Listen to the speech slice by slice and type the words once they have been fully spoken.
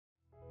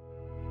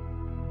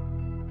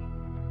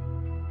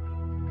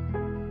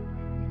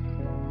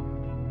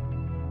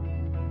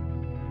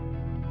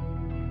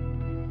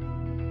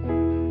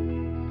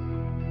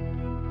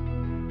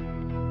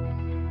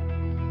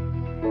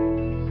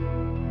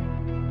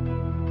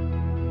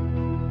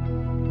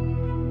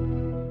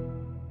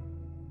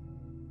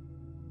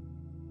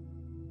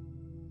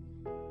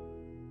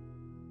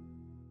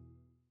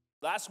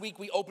Last week,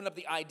 we opened up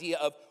the idea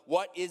of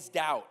what is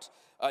doubt.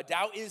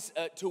 Doubt is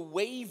to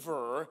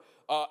waver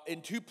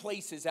in two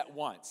places at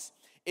once.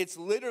 It's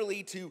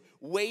literally to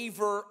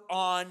waver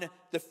on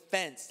the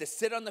fence, to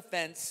sit on the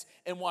fence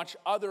and watch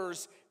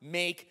others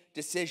make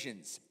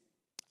decisions.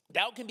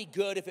 Doubt can be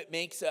good if it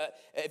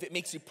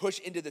makes you push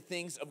into the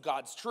things of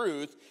God's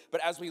truth.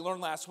 But as we learned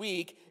last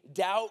week,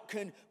 doubt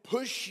can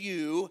push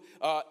you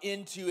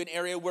into an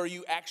area where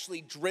you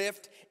actually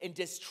drift and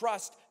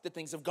distrust the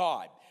things of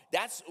God.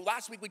 That's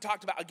last week we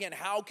talked about, again,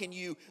 how can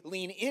you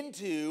lean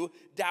into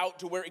doubt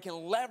to where it can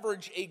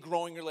leverage a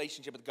growing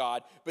relationship with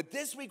God. But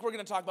this week we're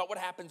going to talk about what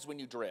happens when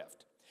you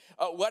drift.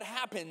 What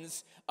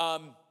happens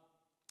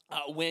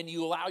when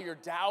you allow your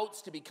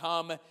doubts to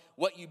become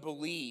what you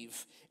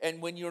believe,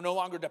 and when you're no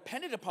longer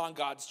dependent upon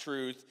God's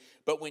truth,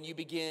 but when you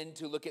begin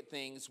to look at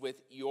things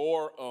with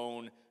your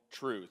own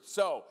truth.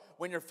 So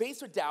when you're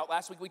faced with doubt,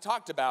 last week we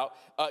talked about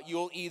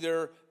you'll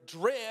either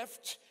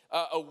drift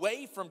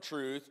away from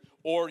truth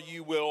or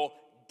you will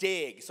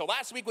dig. So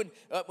last week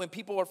when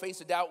people are faced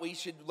with doubt, we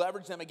should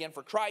leverage them again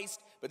for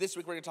Christ. But this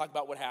week we're going to talk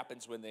about what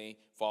happens when they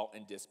fall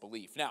in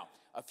disbelief. Now,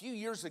 a few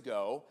years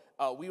ago,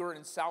 we were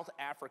in South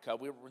Africa.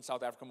 We were in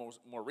South Africa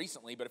more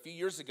recently, but a few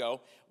years ago,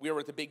 we were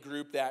with a big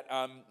group that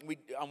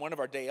on one of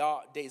our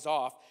days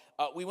off,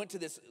 we went to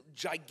this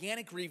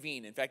gigantic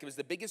ravine. In fact, it was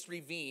the biggest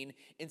ravine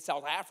in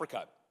South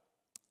Africa.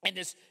 And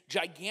this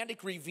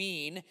gigantic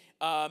ravine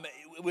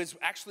was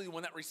actually the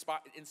one that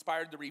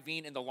inspired the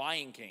ravine in The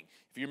Lion King.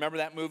 If you remember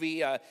that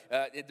movie,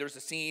 there's a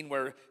scene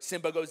where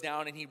Simba goes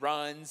down and he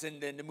runs,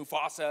 and then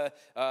Mufasa,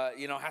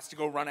 has to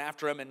go run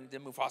after him, and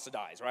then Mufasa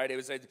dies, right? It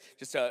was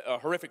just a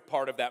horrific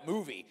part of that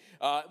movie.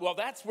 Well,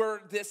 that's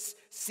where this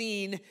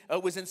scene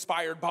was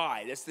inspired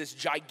by, this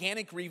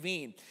gigantic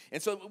ravine.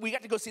 And so we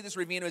got to go see this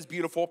ravine. It was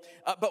beautiful.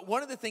 But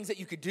one of the things that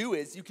you could do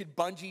is you could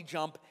bungee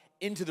jump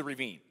into the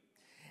ravine.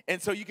 And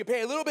so you could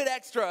pay a little bit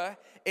extra,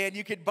 and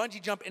you could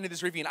bungee jump into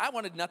this ravine. I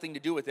wanted nothing to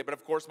do with it, but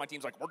of course my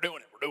team's like, we're doing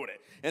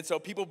it. And so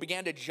people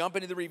began to jump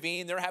into the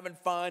ravine. They're having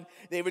fun.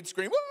 They would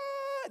scream,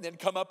 "Wah!" and then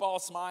come up all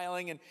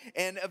smiling.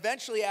 And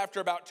eventually, after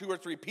about 2 or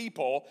 3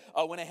 people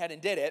went ahead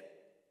and did it,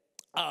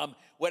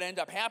 what ended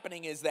up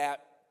happening is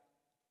that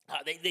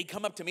they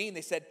come up to me and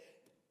they said,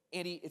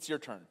 "Andy, it's your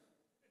turn.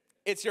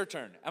 It's your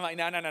turn." I'm like,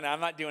 no, I'm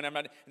not doing it.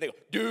 And they go,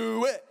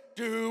 do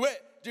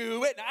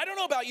it. Now, I don't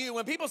know about you.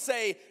 When people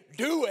say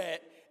do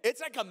it, it's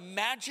like a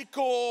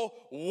magical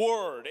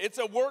word. It's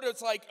a word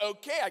that's like,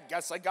 okay, I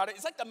guess I got it.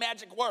 It's like the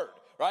magic word,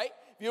 right?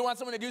 If you want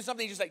someone to do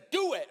something, you just like,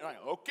 do it. And I'm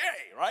like,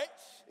 okay, right?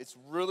 It's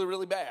really,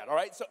 really bad, all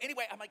right? So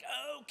anyway, I'm like,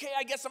 okay,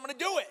 I guess I'm going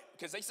to do it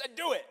because they said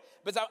do it.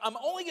 But I'm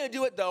only going to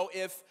do it, though,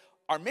 if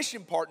our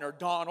mission partner,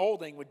 Don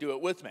Olding, would do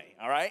it with me,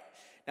 all right?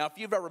 Now, if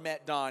you've ever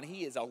met Don,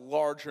 he is a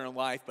larger in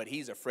life, but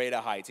he's afraid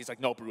of heights. He's like,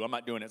 no, Brew, I'm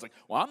not doing it. It's like,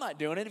 well, I'm not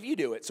doing it if you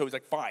do it. So he's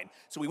like, fine.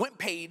 So we went and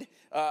paid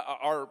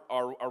our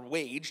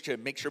wage to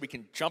make sure we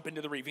can jump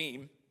into the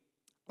ravine.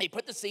 They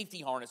put the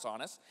safety harness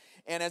on us.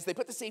 And as they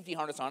put the safety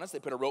harness on us, they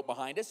put a rope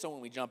behind us. So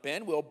when we jump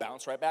in, we'll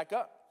bounce right back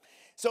up.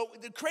 So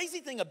the crazy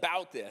thing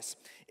about this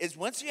is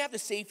once you have the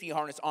safety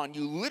harness on,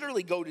 you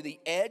literally go to the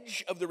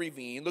edge of the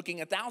ravine, looking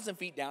 1,000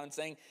 feet down and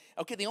saying,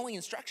 okay, the only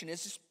instruction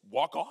is just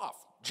walk off,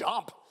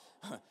 jump.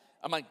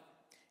 I'm like,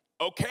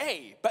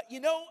 okay. But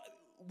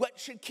what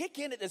should kick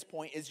in at this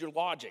point is your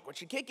logic. What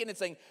should kick in is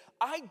saying,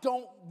 I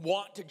don't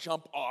want to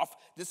jump off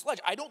this ledge.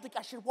 I don't think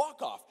I should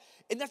walk off.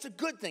 And that's a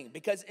good thing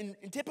because in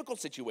typical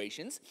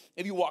situations,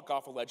 if you walk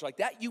off a ledge like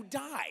that, you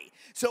die.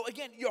 So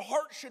again, your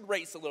heart should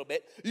race a little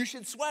bit. You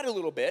should sweat a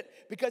little bit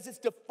because it's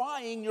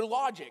defying your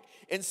logic.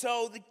 And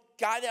so the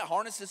guy that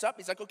harnesses up,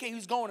 he's like, okay,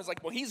 who's going? It's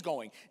like, well, he's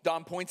going.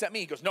 Don points at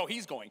me. He goes, no,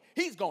 he's going.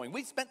 He's going.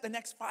 We spent the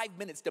next 5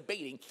 minutes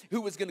debating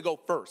who was going to go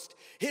first.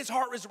 His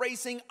heart was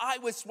racing. I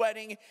was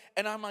sweating.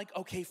 And I'm like,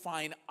 okay,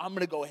 fine. I'm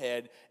going to go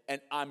ahead, and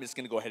I'm just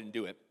going to go ahead and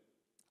do it.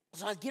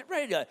 So I get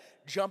ready to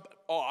jump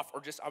off,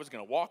 or I was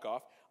going to walk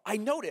off. I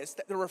noticed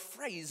that there were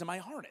frays in my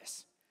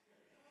harness.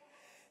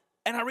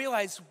 And I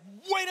realized,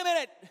 wait a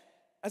minute.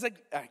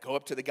 I go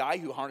up to the guy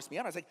who harnessed me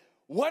up. I was like,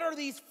 what are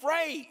these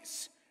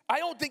frays? I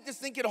don't think this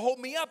thing can hold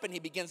me up. And he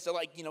begins to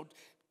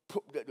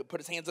put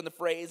his hands on the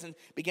phrase and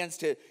begins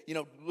to,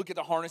 look at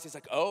the harness. He's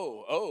like,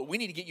 oh, we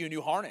need to get you a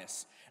new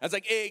harness. I was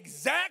like,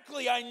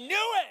 exactly, I knew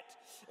it.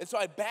 And so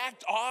I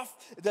backed off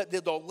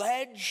the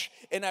ledge,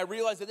 and I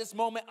realized at this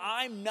moment,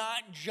 I'm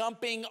not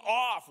jumping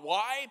off.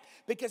 Why?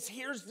 Because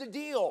here's the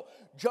deal.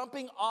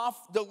 Jumping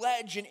off the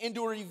ledge and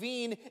into a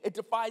ravine, it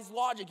defies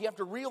logic. You have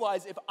to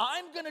realize if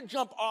I'm going to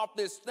jump off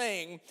this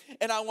thing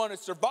and I want to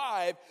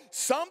survive,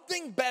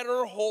 something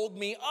better hold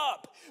me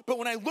up. But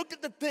when I looked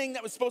at the thing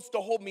that was supposed to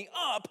hold me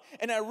up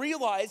and I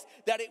realized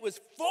that it was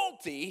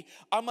faulty,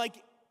 I'm like,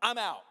 I'm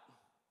out.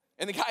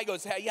 And the guy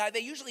goes, hey, yeah,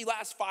 they usually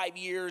last 5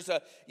 years.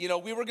 We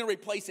were going to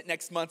replace it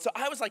next month. So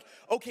I was like,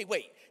 okay,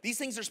 wait. These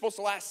things are supposed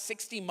to last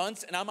 60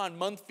 months, and I'm on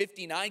month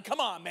 59. Come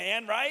on,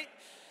 man, right?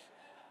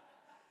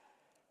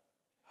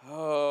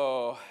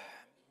 Oh,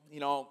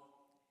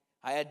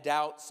 I had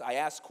doubts. I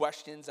asked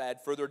questions. I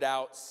had further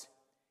doubts.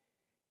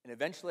 And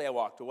eventually I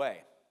walked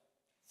away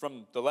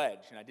from the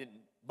ledge, and I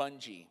didn't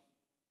Bungee.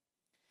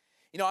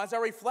 You know, as I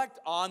reflect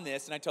on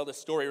this and I tell this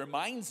story, it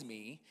reminds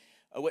me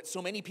of what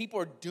so many people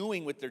are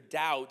doing with their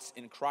doubts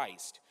in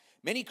Christ.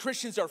 Many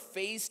Christians are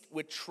faced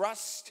with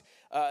trust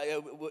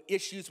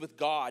issues with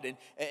God,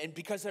 and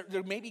because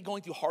they're maybe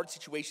going through hard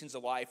situations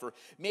of life, or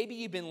maybe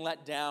you've been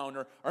let down,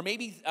 or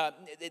maybe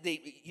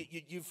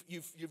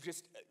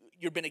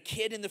you've been a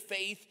kid in the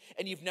faith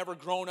and you've never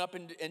grown up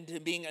into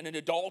being an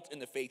adult in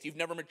the faith. You've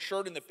never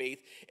matured in the faith,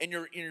 and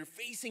you're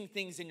facing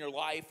things in your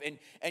life,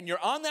 and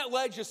you're on that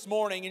ledge this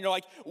morning, and you're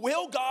like,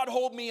 will God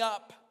hold me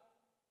up?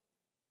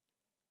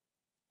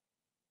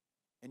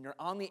 And you're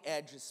on the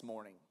edge this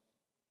morning,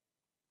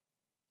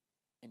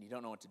 and you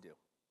don't know what to do.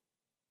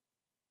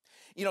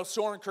 You know,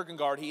 Soren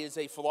Kierkegaard, he is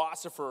a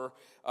philosopher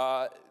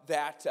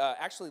that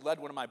actually led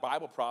one of my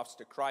Bible profs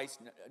to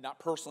Christ, not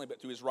personally, but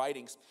through his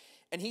writings.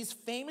 And he's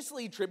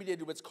famously attributed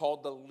to what's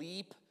called the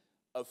leap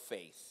of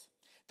faith.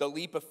 The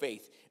leap of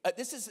faith.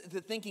 This is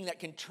the thinking that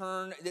can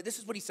turn, this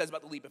is what he says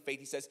about the leap of faith.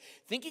 He says,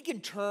 thinking can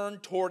turn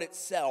toward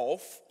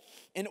itself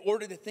in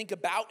order to think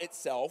about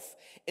itself,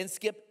 and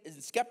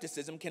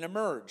skepticism can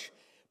emerge.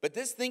 But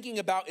this thinking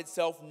about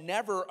itself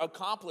never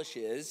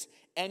accomplishes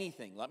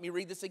anything. Let me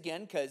read this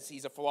again, because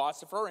he's a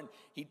philosopher and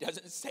he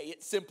doesn't say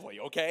it simply,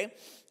 okay?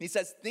 He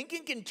says,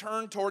 thinking can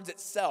turn towards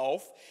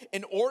itself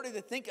in order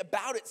to think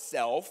about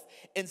itself,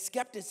 and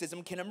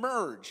skepticism can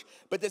emerge.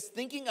 But this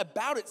thinking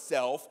about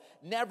itself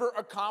never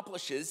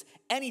accomplishes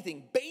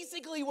anything.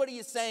 Basically, what he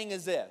is saying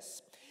is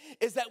this,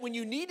 is that when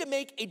you need to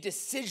make a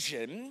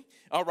decision,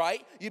 all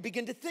right, you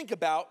begin to think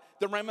about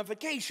the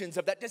ramifications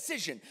of that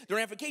decision. The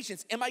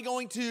ramifications, am I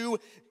going to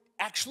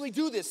actually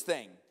do this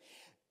thing?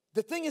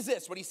 The thing is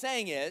this, what he's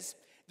saying is,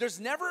 there's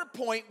never a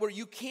point where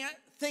you can't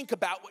think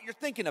about what you're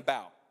thinking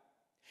about.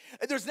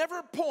 There's never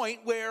a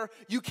point where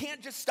you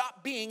can't just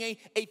stop being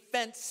a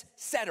fence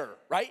setter,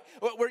 right?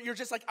 Where you're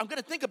just like, I'm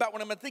going to think about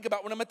what I'm going to think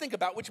about, what I'm going to think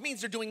about, which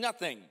means you're doing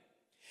nothing.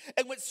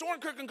 And what Soren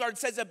Kierkegaard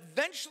says,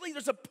 eventually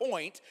there's a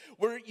point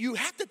where you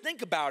have to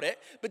think about it,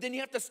 but then you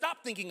have to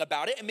stop thinking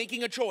about it and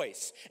making a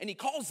choice. And he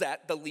calls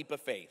that the leap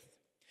of faith.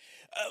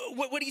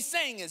 What he's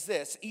saying is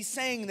this. He's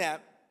saying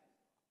that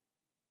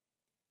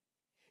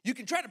you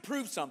can try to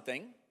prove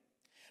something,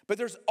 but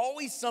there's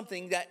always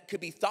something that could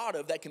be thought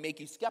of that can make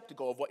you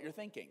skeptical of what you're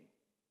thinking.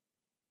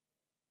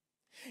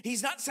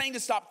 He's not saying to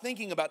stop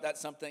thinking about that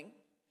something.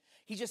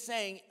 He's just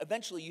saying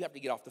eventually you have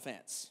to get off the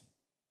fence.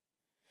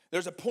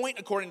 There's a point,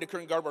 according to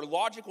Kierkegaard, where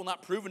logic will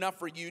not prove enough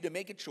for you to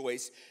make a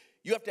choice.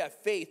 You have to have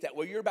faith that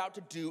what you're about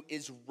to do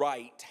is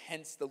right,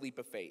 hence the leap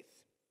of faith.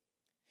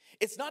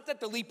 It's not that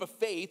the leap of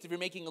faith, if you're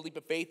making a leap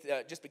of faith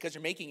just because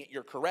you're making it,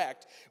 you're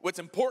correct. What's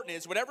important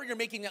is whatever you're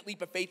making that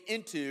leap of faith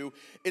into,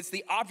 it's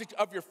the object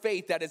of your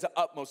faith that is of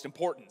utmost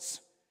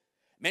importance.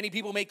 Many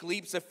people make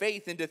leaps of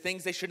faith into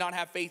things they should not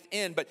have faith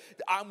in, but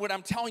what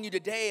I'm telling you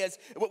today is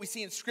what we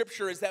see in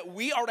Scripture is that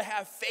we are to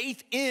have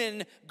faith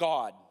in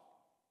God.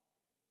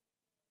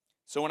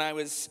 So when I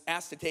was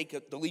asked to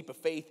take the leap of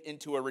faith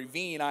into a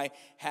ravine, I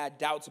had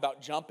doubts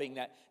about jumping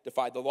that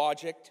defied the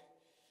logic.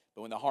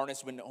 But when the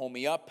harness wouldn't hold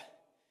me up,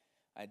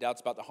 I had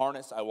doubts about the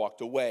harness. I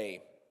walked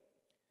away.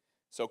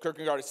 So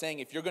Kierkegaard is saying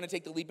if you're going to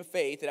take the leap of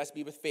faith, it has to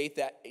be with faith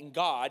that in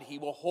God, he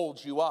will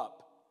hold you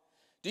up.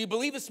 Do you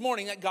believe this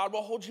morning that God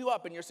will hold you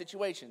up in your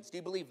situations? Do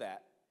you believe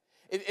that?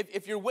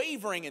 If you're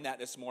wavering in that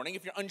this morning,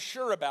 if you're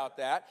unsure about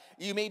that,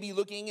 you may be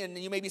looking and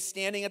you may be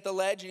standing at the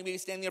ledge and you may be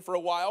standing there for a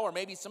while, or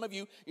maybe some of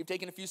you, you've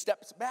taken a few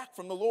steps back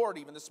from the Lord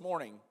even this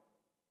morning.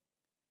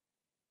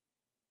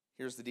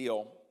 Here's the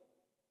deal.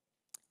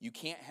 You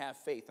can't have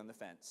faith on the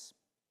fence.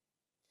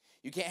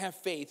 You can't have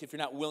faith if you're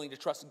not willing to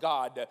trust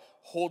God to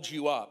hold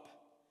you up.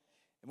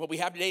 And what we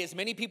have today is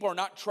many people are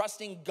not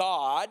trusting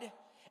God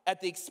at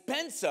the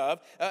expense of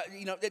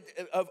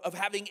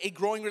having a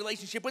growing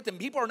relationship with him.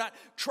 People are not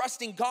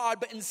trusting God,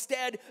 but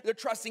instead they're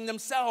trusting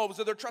themselves,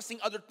 or they're trusting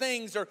other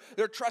things, or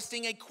they're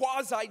trusting a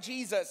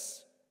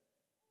quasi-Jesus.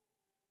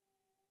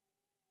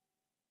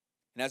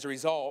 And as a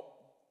result,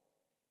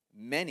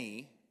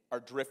 many are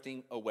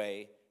drifting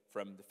away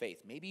from the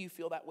faith. Maybe you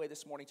feel that way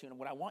this morning too, and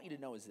what I want you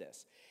to know is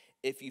this.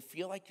 If you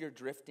feel like you're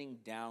drifting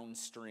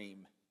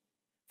downstream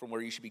from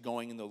where you should be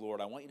going in the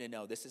Lord, I want you to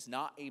know this is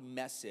not a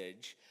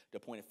message to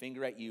point a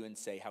finger at you and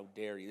say, how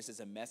dare you. This is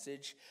a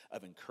message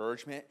of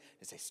encouragement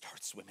to say,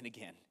 start swimming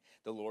again.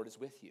 The Lord is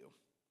with you.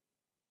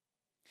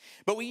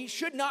 But we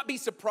should not be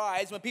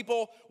surprised when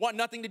people want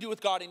nothing to do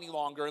with God any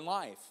longer in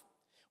life.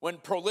 When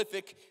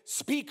prolific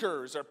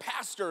speakers or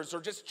pastors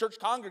or just church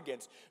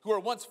congregants who are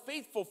once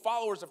faithful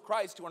followers of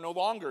Christ who are no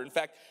longer. In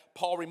fact,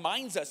 Paul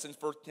reminds us in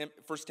 1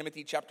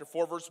 Timothy chapter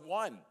 4, verse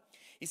 1.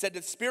 He said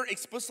the Spirit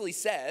explicitly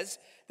says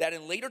that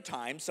in later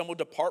times some will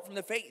depart from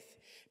the faith,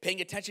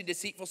 paying attention to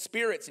deceitful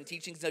spirits and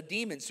teachings of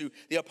demons, through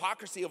the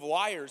hypocrisy of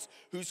liars,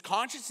 whose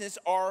consciences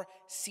are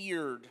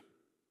seared.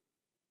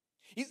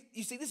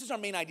 You see, this is our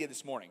main idea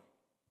this morning.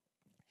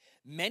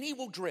 Many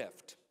will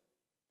drift.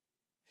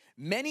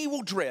 Many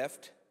will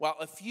drift while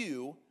a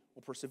few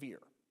will persevere.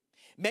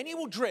 Many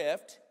will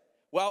drift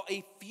while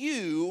a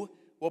few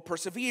will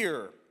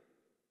persevere.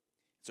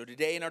 So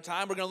today in our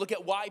time, we're going to look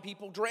at why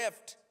people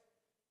drift.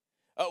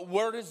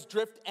 Where does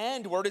drift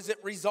end? Where does it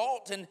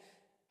result? And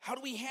how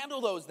do we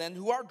handle those then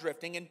who are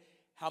drifting? And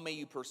how may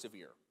you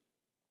persevere?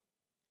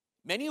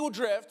 Many will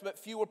drift, but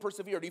few will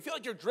persevere. Do you feel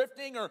like you're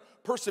drifting or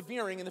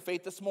persevering in the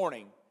faith this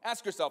morning?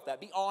 Ask yourself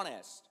that. Be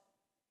honest.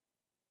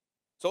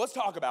 So let's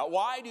talk about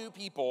why do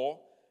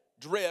people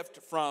drift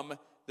from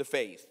the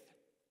faith?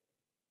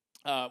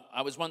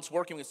 I was once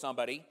working with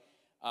somebody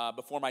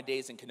before my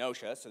days in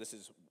Kenosha, so this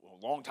is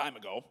a long time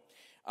ago.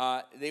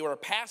 They were a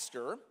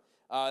pastor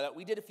that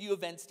we did a few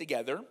events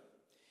together.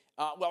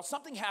 Well,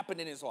 something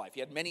happened in his life. He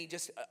had many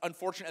just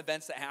unfortunate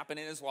events that happened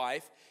in his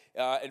life.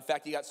 In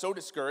fact, he got so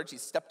discouraged, he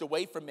stepped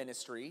away from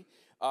ministry.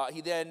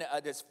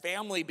 His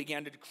family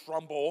began to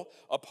crumble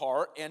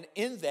apart, and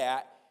in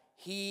that,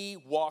 he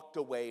walked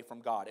away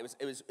from God.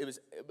 It was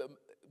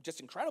just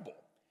incredible.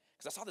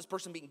 Because I saw this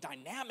person being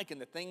dynamic in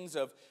the things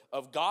of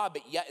God,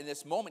 but yet in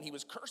this moment, he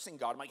was cursing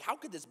God. I'm like, how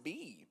could this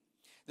be?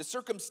 The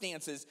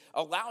circumstances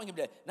allowing him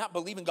to not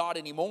believe in God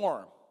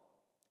anymore.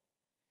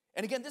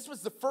 And again, this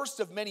was the first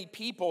of many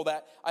people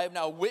that I have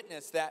now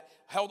witnessed that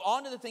held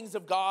on to the things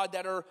of God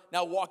that are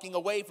now walking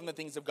away from the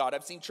things of God.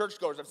 I've seen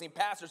churchgoers, I've seen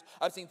pastors,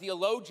 I've seen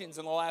theologians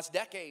in the last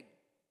decade.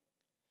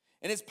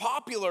 And it's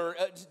popular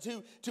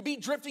to be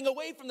drifting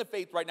away from the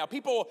faith right now.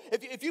 People,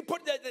 if you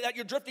put that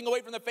you're drifting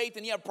away from the faith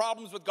and you have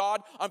problems with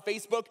God on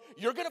Facebook,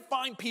 you're going to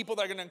find people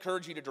that are going to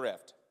encourage you to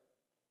drift.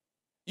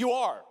 You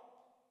are.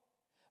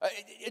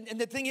 And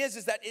the thing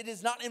is that it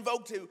is not in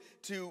vogue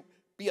to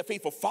be a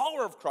faithful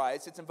follower of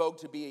Christ. It's in vogue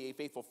to be a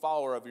faithful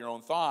follower of your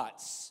own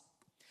thoughts.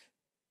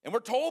 And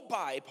we're told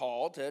by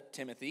Paul to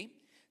Timothy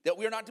that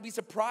we are not to be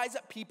surprised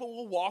that people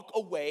will walk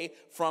away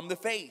from the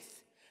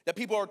faith. That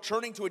people are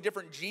turning to a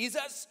different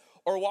Jesus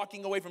or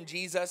walking away from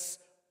Jesus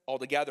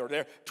altogether.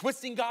 They're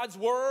twisting God's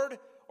word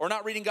or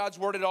not reading God's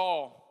word at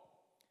all.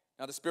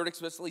 Now, the Spirit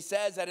explicitly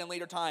says that in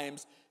later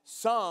times,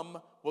 some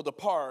will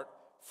depart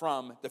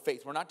from the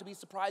faith. We're not to be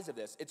surprised of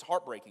this. It's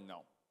heartbreaking,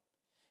 though.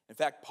 In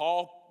fact,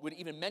 Paul would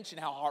even mention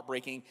how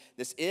heartbreaking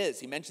this is.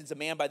 He mentions a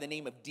man by the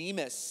name of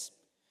Demas.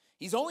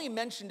 He's only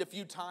mentioned a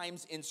few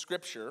times in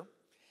Scripture,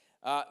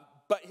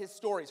 but his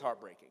story is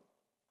heartbreaking.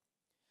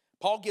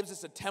 Paul gives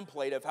us a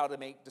template of how to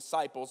make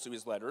disciples through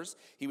his letters.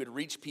 He would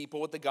reach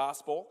people with the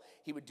gospel.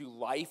 He would do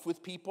life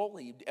with people,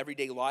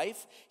 everyday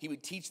life. He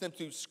would teach them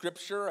through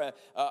Scripture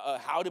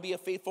how to be a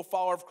faithful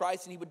follower of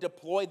Christ, and he would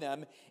deploy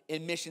them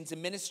in missions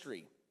and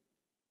ministry.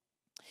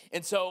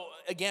 And so,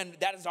 again,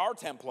 that is our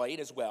template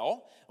as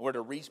well. We're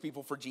to reach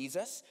people for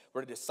Jesus.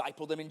 We're to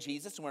disciple them in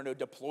Jesus, and we're to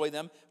deploy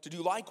them to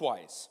do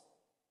likewise.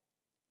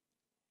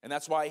 And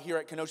that's why here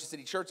at Kenosha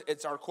City Church,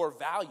 it's our core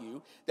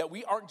value that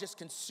we aren't just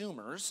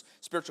consumers,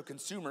 spiritual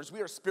consumers.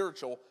 We are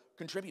spiritual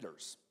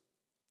contributors.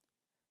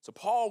 So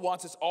Paul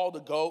wants us all to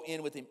go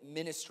in with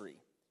ministry.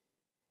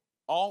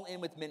 All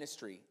in with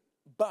ministry.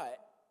 But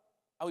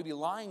I would be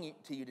lying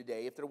to you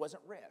today if there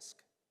wasn't risk.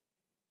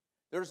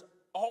 There's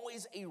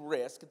always a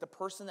risk that the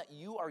person that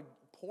you are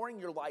pouring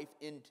your life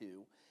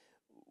into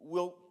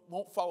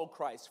won't follow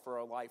Christ for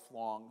a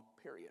lifelong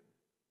period.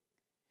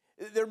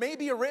 There may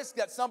be a risk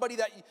that somebody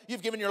that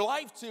you've given your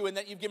life to and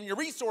that you've given your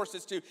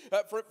resources to,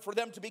 for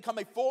them to become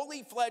a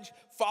fully fledged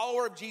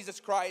follower of Jesus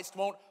Christ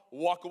won't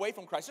walk away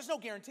from Christ. There's no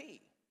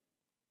guarantee.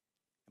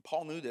 And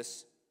Paul knew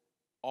this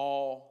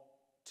all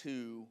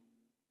too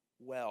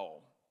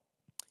well.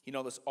 He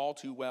knew this all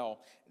too well.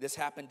 This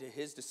happened to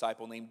his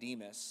disciple named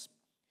Demas.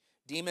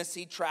 Demas,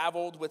 he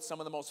traveled with some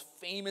of the most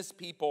famous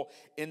people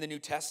in the New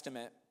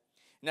Testament.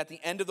 And at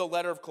the end of the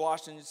letter of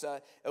Colossians,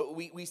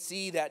 we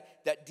see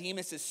that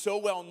Demas is so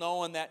well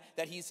known that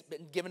he's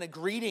been given a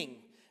greeting.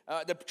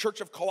 The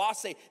church of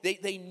Colossae,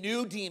 they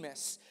knew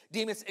Demas.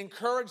 Demas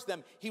encouraged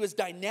them. He was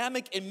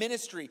dynamic in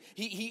ministry.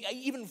 He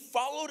even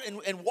followed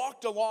and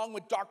walked along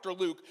with Dr.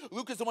 Luke.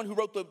 Luke is the one who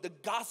wrote the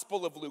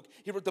Gospel of Luke.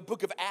 He wrote the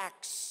book of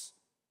Acts.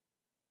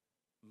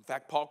 In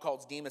fact, Paul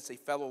calls Demas a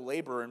fellow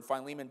laborer. In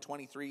Philemon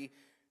 23,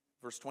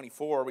 verse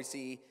 24, we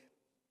see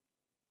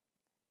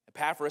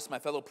Epaphras, my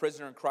fellow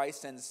prisoner in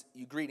Christ, sends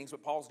you greetings.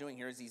 What Paul's doing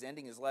here is he's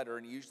ending his letter,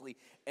 and he usually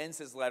ends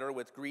his letter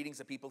with greetings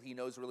of people he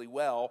knows really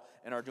well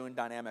and are doing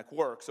dynamic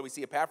work. So we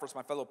see Epaphras,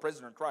 my fellow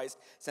prisoner in Christ,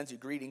 sends you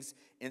greetings,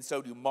 and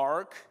so do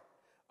Mark,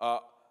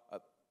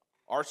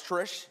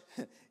 Aristarchus,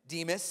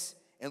 Demas,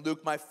 and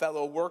Luke, my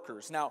fellow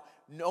workers. Now,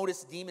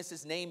 notice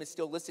Demas' name is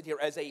still listed here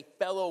as a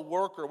fellow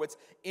worker. What's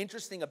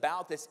interesting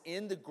about this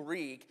in the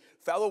Greek,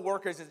 fellow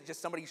workers isn't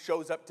just somebody who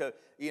shows up to,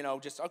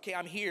 just, okay,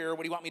 I'm here.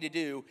 What do you want me to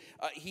do?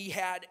 He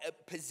had a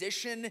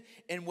position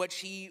in which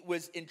he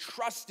was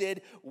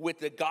entrusted with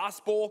the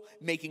gospel,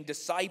 making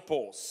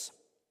disciples.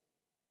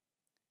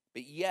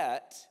 But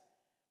yet,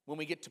 when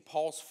we get to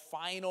Paul's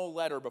final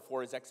letter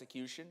before his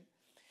execution,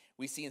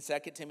 we see in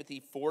 2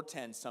 Timothy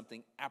 4:10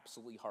 something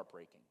absolutely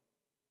heartbreaking.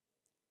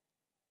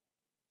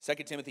 2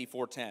 Timothy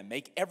 4:10,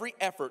 make every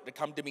effort to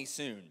come to me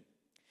soon,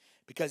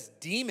 because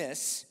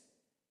Demas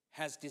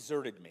has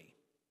deserted me,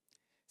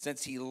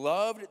 since he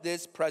loved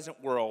this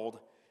present world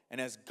and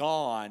has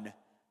gone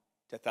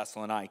to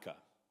Thessalonica.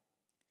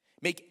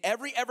 Make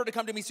every effort to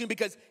come to me soon,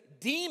 because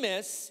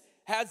Demas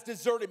has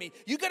deserted me.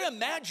 You got to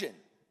imagine,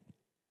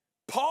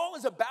 Paul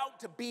is about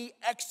to be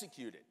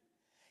executed.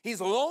 He's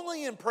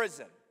lonely in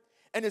prison.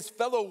 And his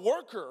fellow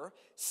worker,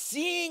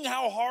 seeing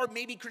how hard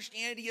maybe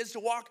Christianity is to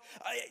walk,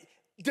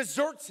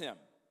 deserts him.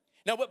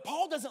 Now, what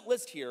Paul doesn't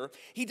list here,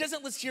 he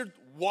doesn't list here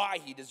why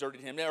he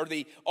deserted him or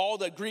all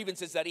the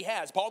grievances that he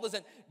has. Paul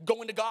doesn't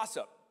go into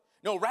gossip.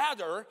 No,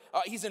 rather,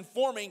 he's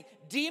informing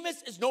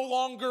Demas is no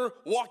longer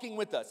walking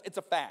with us. It's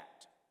a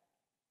fact.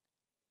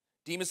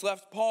 Demas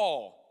left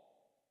Paul.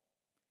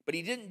 But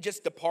he didn't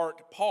just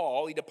depart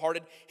Paul, he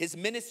departed his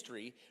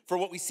ministry. For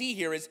what we see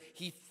here is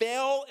he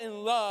fell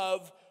in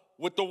love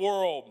with the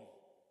world.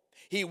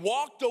 He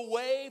walked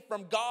away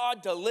from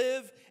God to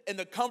live in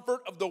the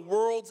comfort of the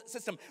world's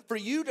system. For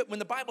you, when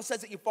the Bible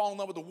says that you fall in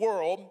love with the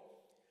world,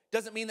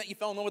 doesn't mean that you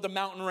fell in love with a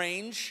mountain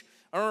range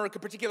or a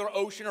particular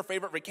ocean or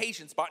favorite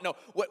vacation spot. No,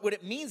 what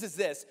it means is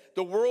this.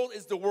 The world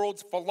is the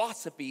world's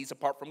philosophies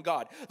apart from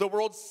God. The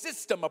world's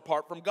system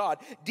apart from God.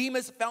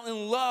 Demas fell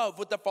in love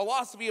with the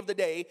philosophy of the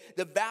day,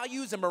 the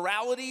values and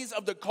moralities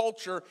of the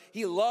culture.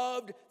 He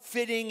loved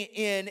fitting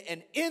in,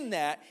 and in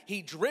that,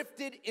 he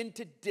drifted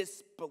into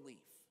disbelief.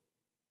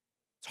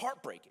 It's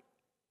heartbreaking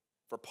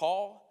for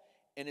Paul,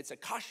 and it's a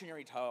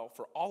cautionary tale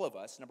for all of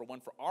us, number one,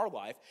 for our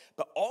life,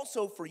 but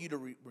also for you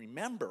to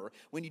remember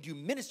when you do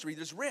ministry,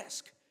 there's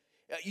risk.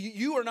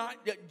 You are not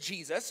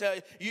Jesus.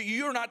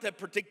 You are not the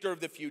predictor of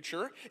the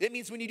future. It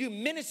means when you do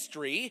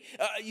ministry,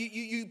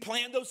 you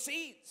plant those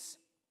seeds.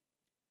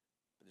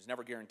 But there's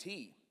never a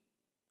guarantee,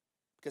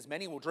 because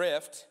many will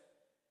drift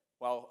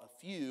while a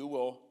few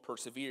will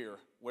persevere.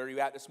 Where are you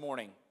at this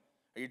morning?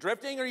 Are you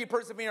drifting or are you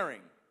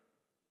persevering?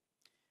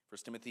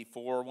 1 Timothy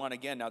 4:1,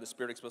 again, now the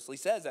Spirit explicitly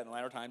says that in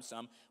latter times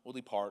some will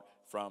depart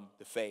from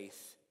the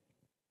faith.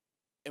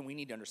 And we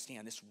need to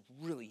understand this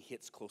really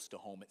hits close to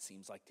home, it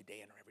seems like,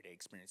 today in our everyday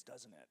experience,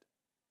 doesn't it?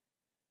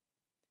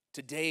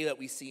 Today that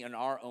we see in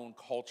our own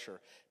culture,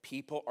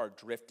 people are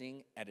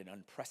drifting at an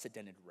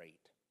unprecedented rate.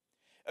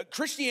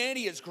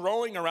 Christianity is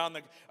growing around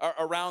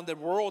the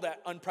world at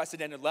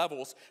unprecedented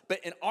levels, but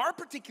in our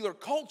particular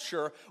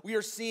culture, we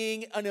are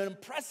seeing an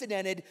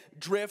unprecedented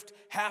drift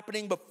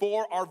happening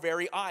before our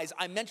very eyes.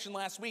 I mentioned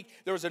last week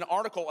there was an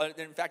article,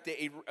 in fact,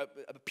 a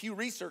Pew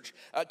Research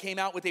came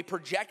out with a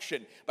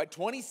projection. By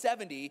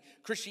 2070,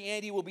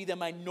 Christianity will be the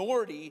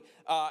minority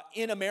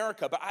in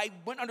America. But I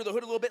went under the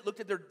hood a little bit, looked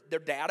at their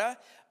data.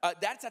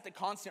 That's at the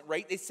constant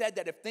rate. They said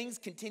that if things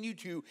continue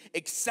to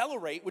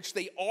accelerate, which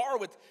they are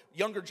with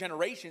younger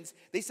generations,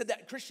 they said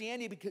that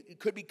Christianity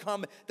could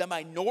become the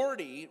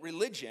minority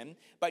religion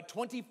by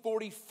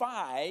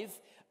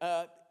 2045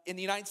 in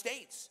the United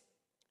States.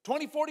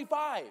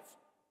 2045.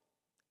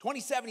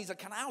 2070 is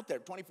kind of out there.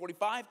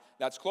 2045,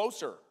 that's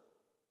closer.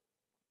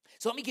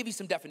 So let me give you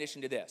some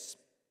definition to this.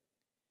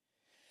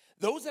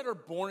 Those that are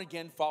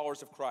born-again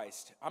followers of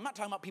Christ, I'm not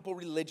talking about people,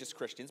 religious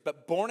Christians,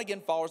 but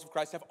born-again followers of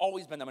Christ have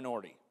always been the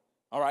minority.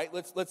 All right,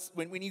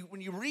 when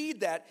you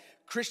read that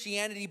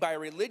Christianity by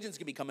religions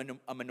can become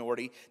a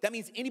minority, that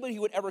means anybody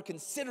who would ever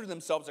consider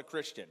themselves a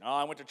Christian. Oh,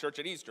 I went to church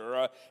at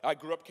Easter. I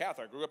grew up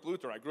Catholic. I grew up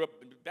Lutheran. I grew up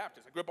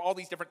Baptist. I grew up all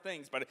these different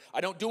things, but I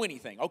don't do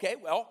anything. Okay,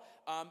 well,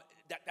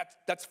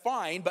 that's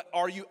fine. But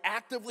are you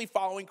actively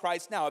following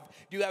Christ now?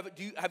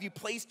 Have you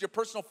placed your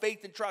personal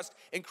faith and trust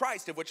in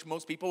Christ, of which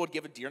most people would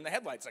give a deer in the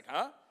headlights? Like,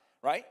 huh?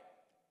 Right?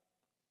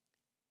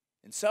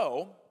 And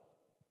so,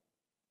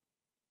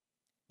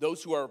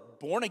 those who are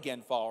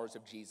born-again followers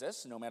of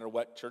Jesus, no matter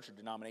what church or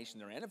denomination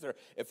they're in,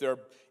 if they're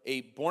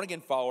a born-again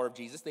follower of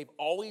Jesus, they've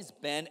always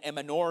been a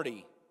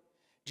minority.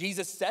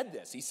 Jesus said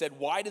this. He said,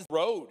 wide is the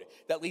road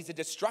that leads to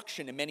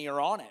destruction, and many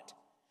are on it.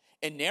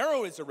 And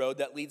narrow is the road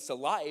that leads to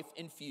life,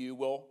 and few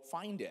will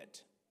find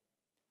it.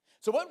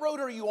 So what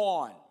road are you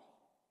on?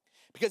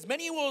 Because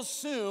many will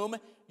assume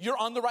you're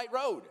on the right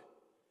road.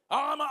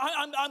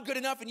 I'm good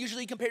enough, and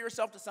usually you compare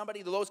yourself to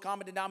somebody, the lowest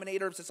common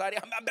denominator of society.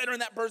 I'm better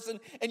than that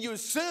person, and you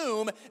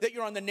assume that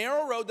you're on the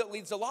narrow road that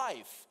leads to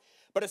life.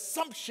 But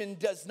assumption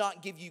does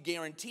not give you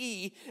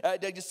guarantee.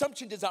 The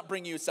assumption does not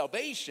bring you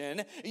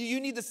salvation. You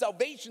need the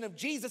salvation of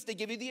Jesus to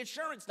give you the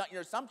assurance, not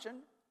your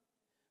assumption.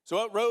 So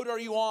what road are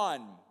you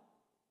on?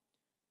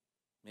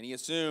 Many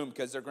assume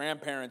because their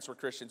grandparents were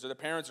Christians, or their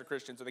parents are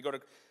Christians, or they go to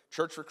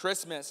church for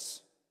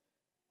Christmas.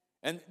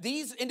 And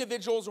these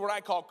individuals are what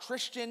I call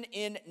Christian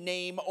in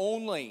name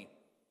only.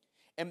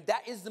 And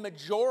that is the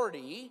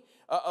majority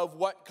of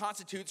what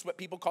constitutes what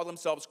people call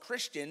themselves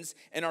Christians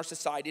in our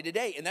society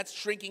today. And that's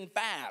shrinking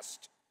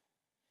fast.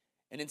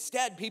 And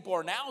instead, people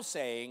are now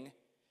saying,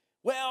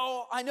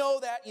 well, I know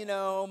that,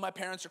 my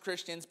parents are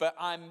Christians, but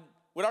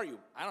what are you?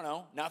 I don't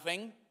know,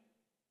 nothing.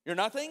 You're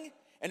nothing?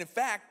 And in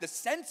fact, the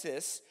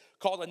census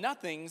called the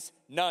nothings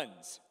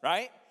nuns,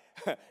 right?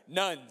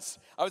 Nuns.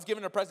 I was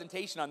given a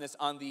presentation on this,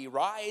 on the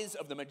rise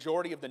of the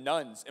majority of the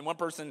nuns. And one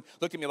person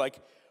looked at me like,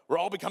 we're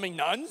all becoming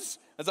nuns?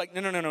 I was like,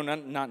 no,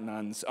 not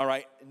nuns, all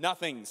right?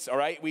 Nothings, all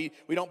right? We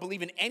don't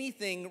believe in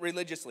anything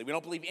religiously. We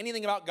don't believe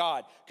anything about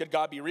God. Could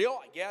God be real?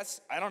 I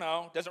guess. I don't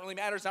know. Doesn't really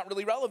matter. It's not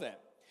really relevant.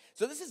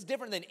 So this is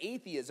different than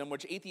atheism,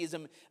 which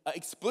atheism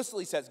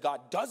explicitly says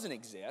God doesn't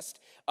exist.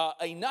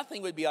 A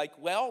nothing would be like,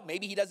 well,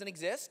 maybe he doesn't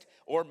exist,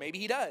 or maybe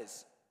he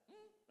does,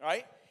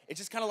 right? It's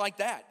just kind of like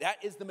that.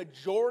 That is the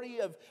majority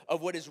of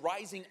what is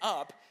rising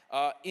up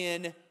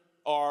in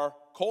our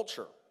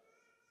culture.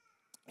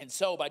 And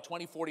so by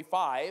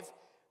 2045,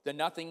 the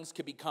nothings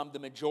could become the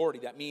majority.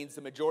 That means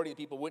the majority of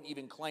the people wouldn't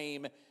even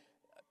claim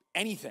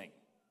anything.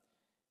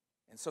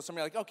 And so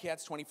somebody like, okay,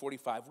 that's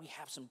 2045. We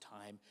have some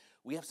time.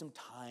 We have some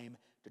time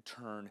to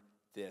turn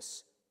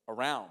this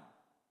around.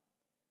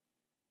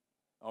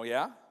 Oh,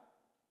 yeah?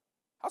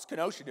 How's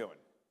Kenosha doing?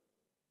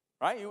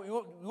 Right?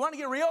 You want to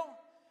get real?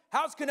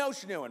 How's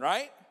Kenosha doing,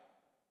 right?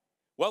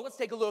 Well, let's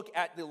take a look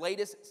at the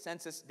latest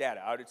census data.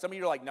 Some of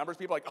you are like numbers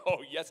people, like, oh,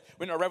 yes.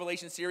 In our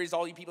Revelation series,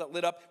 all you people that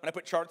lit up, when I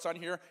put charts on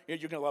here, you're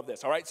going to love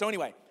this, all right? So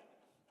anyway,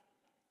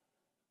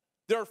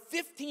 there are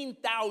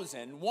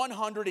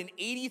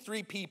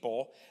 15,183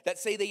 people that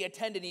say they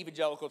attend an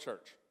evangelical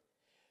church.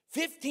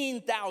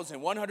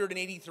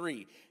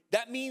 15,183.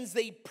 That means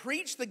they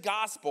preach the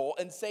gospel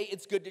and say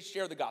it's good to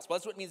share the gospel.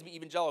 That's what it means to be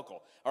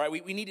evangelical. All right,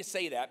 we need to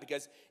say that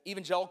because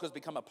evangelical has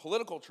become a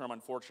political term,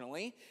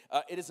 unfortunately.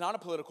 It is not a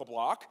political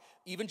block.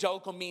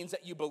 Evangelical means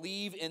that you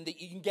believe in the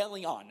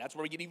evangelion. That's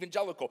where we get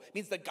evangelical. It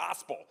means the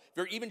gospel. If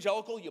you're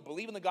evangelical, you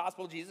believe in the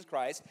gospel of Jesus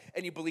Christ,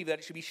 and you believe that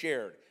it should be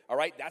shared. All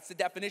right, that's the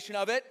definition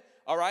of it.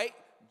 All right,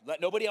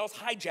 let nobody else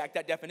hijack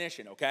that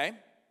definition, okay?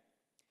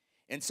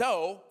 And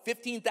so,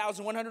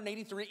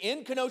 15,183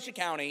 in Kenosha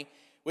County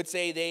would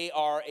say they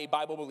are a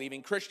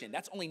Bible-believing Christian.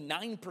 That's only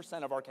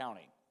 9% of our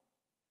county.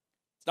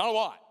 It's not a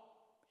lot.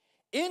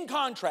 In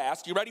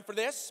contrast, you ready for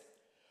this?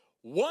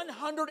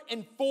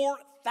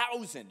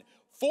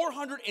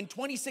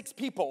 104,426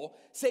 people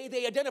say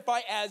they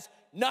identify as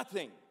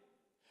nothing.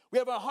 We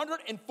have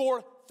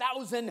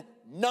 104,000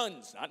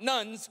 nuns. Not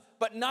nuns,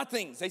 but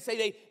nothings. They say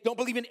they don't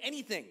believe in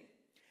anything.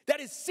 That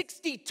is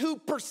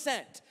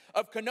 62%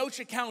 of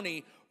Kenosha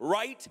County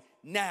right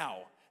now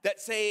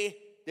that say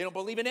they don't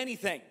believe in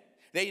anything.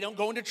 They don't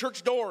go into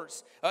church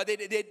doors.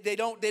 They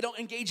don't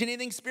engage in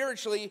anything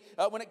spiritually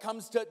when it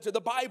comes to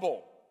the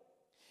Bible,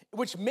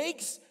 which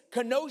makes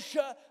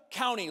Kenosha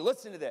County,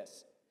 listen to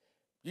this.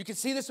 You can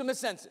see this from the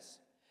census.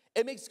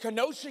 It makes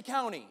Kenosha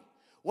County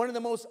one of the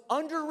most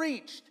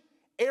underreached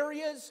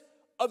areas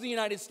of the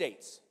United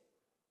States.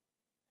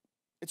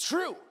 It's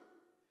true.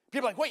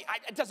 People are like, wait,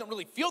 it doesn't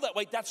really feel that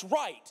way. That's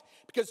right,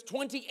 because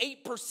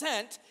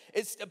 28%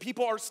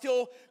 people are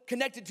still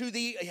connected to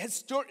the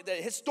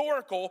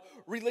historical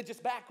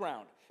religious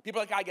background. People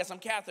are like, I guess I'm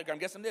Catholic, I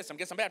guess I'm this, I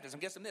guess I'm Baptist, I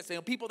guess I'm this. You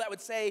know, people that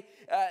would say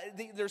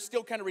they're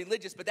still kind of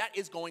religious, but that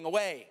is going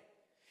away.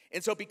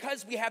 And so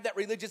because we have that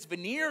religious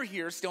veneer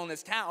here still in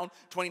this town,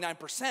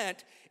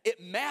 29%,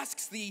 it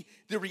masks the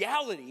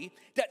reality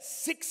that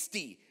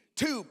 62%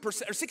 or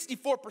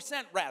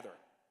 64% rather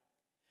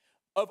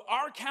of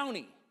our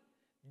county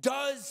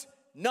does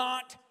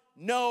not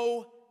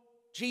know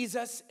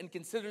Jesus and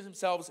considers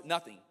themselves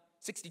nothing.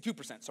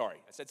 62%, sorry.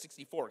 I said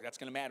 64. That's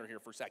going to matter here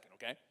for a second,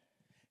 okay?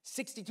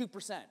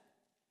 62%.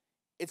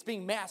 It's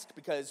being masked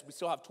because we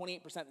still have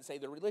 28% that say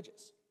they're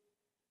religious.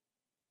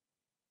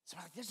 So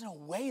there's no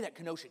way that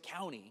Kenosha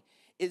County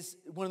is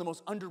one of the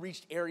most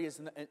underreached areas.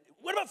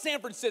 What about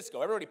San Francisco?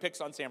 Everybody picks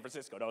on San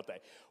Francisco, don't they?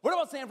 What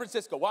about San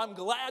Francisco? Well, I'm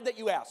glad that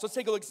you asked. Let's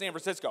take a look at San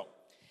Francisco.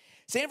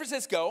 San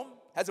Francisco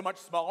has a much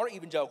smaller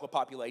evangelical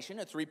population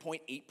at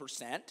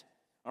 3.8%,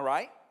 all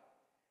right?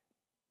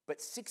 But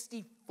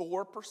 64%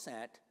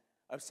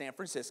 of San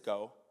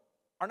Francisco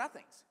are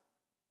nothings.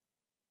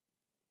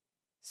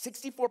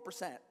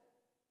 64%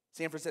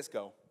 San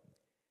Francisco,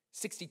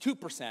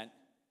 62%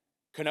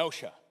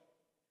 Kenosha.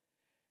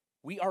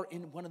 We are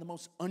in one of the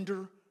most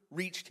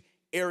underreached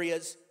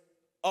areas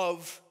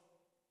of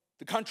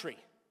the country.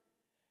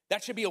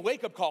 That should be a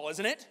wake-up call,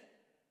 isn't it?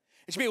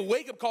 It should be a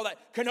wake-up call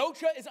that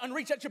Kenosha is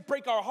unreached. That should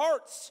break our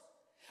hearts.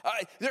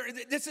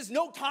 This is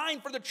no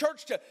time for the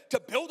church to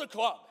build a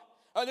club.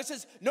 This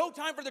is no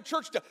time for the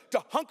church to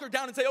hunker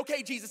down and say,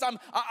 okay, Jesus, I'm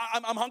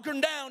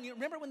hunkering down. You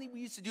remember when we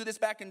used to do this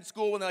back in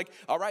school when they're like,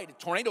 all right, a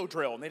tornado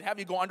drill, and they'd have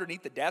you go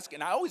underneath the desk,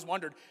 and I always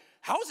wondered,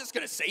 how is this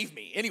going to save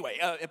me? Anyway,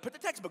 and put the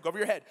textbook over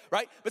your head,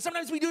 right? But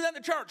sometimes we do that in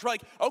the church. We're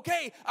like,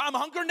 okay, I'm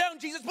hunkering down.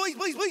 Jesus, please,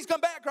 please, please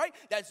come back, right?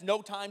 That's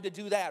no time to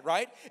do that,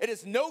 right? It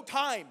is no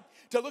time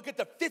to look at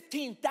the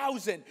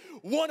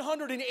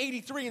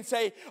 15,183 and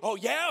say, oh,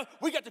 yeah,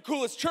 we got the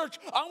coolest church.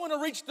 I want to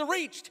reach the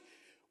reached.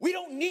 We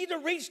don't need to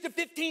reach the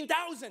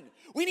 15,000.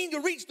 We need to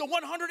reach the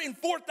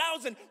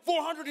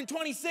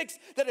 104,426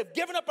 that have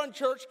given up on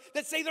church,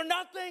 that say they're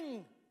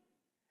nothing.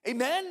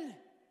 Amen?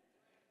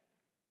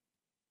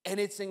 And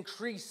it's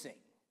increasing.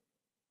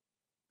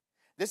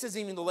 This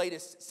isn't even the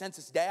latest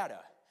census data.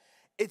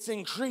 It's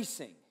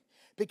increasing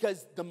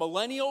because the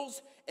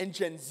millennials and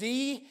Gen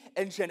Z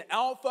and Gen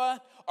Alpha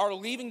are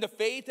leaving the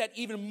faith at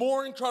even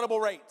more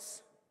incredible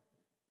rates.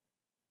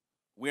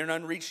 We're an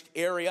unreached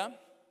area,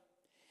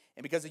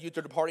 and because the youth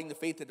are departing the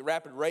faith at a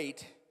rapid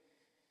rate,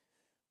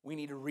 we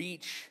need to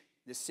reach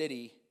the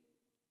city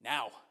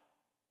now.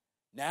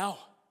 Now.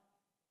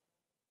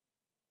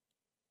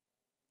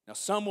 Now,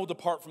 some will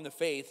depart from the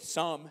faith,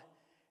 some,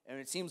 and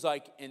it seems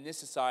like in this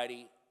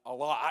society, a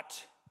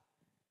lot,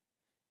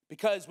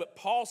 because what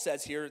Paul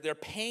says here, they're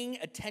paying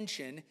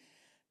attention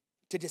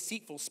to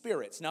deceitful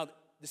spirits. Now,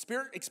 the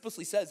Spirit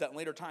explicitly says that in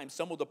later times,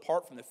 some will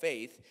depart from the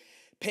faith,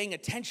 paying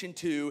attention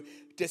to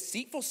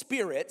deceitful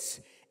spirits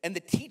and the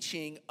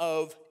teaching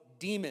of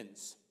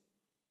demons.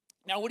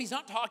 Now, what he's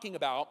not talking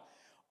about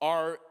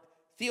are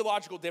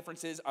theological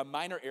differences on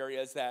minor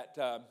areas that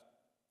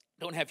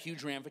don't have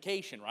huge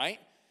ramification, right?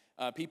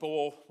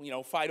 People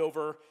will, fight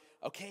over,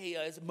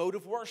 is a mode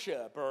of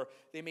worship, or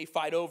they may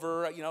fight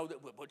over,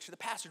 what should the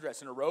pastor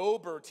dress, in a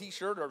robe or a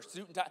t-shirt or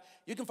suit and tie?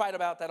 You can fight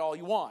about that all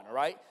you want, all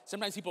right?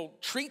 Sometimes people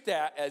treat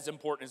that as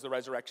important as the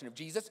resurrection of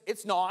Jesus.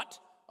 It's not,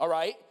 all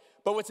right?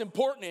 But what's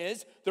important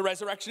is the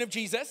resurrection of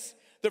Jesus,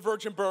 the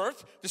virgin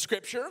birth, the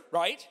scripture,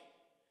 right?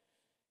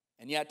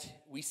 And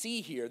yet we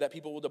see here that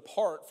people will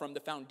depart from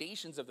the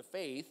foundations of the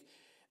faith.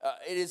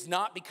 It is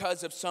not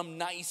because of some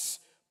nice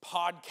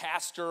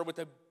podcaster with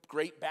a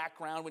great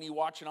background when you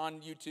watch it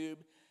on YouTube.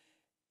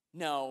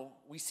 No,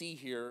 we see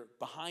here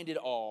behind it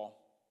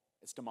all,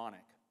 it's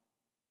demonic.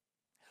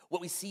 What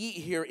we see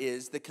here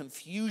is the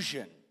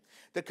confusion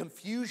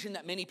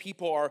that many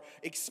people are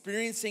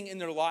experiencing in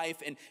their life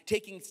and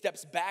taking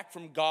steps back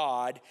from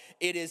God.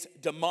 It is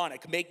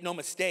demonic. Make no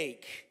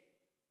mistake.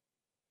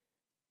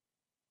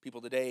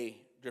 People today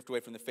drift away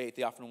from the faith.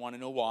 They often want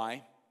to know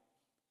why.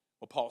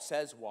 Well, Paul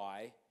says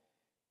why,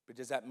 but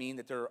does that mean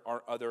that there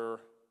are other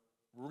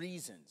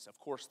reasons? Of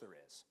course there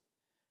is.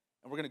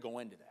 And we're going to go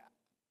into that.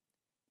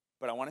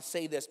 But I want to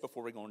say this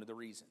before we go into the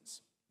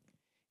reasons.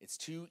 It's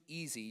too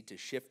easy to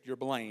shift your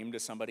blame to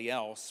somebody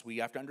else. We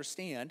have to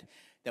understand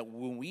that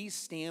when we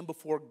stand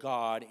before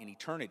God in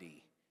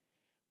eternity,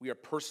 we are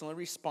personally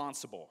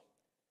responsible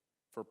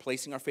for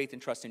placing our faith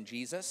and trust in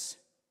Jesus,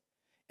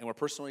 and we're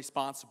personally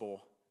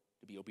responsible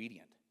to be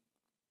obedient.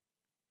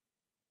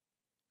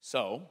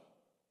 So,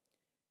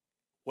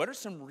 what are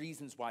some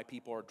reasons why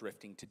people are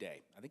drifting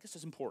today? I think this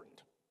is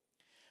important.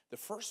 The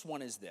first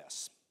one is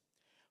this: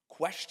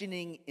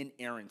 questioning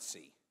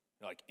inerrancy.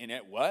 You're like,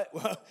 what?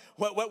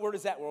 What word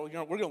is that? Well, we're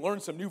going to learn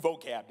some new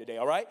vocab today,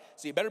 all right?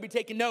 So you better be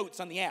taking notes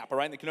on the app, all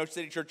right, in the Kenosha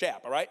City Church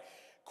app, all right?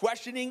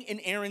 Questioning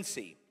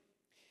inerrancy.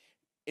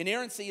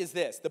 Inerrancy is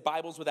this: the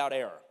Bible's without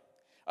error.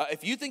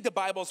 If you think the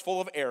Bible is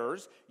full of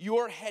errors, you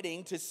are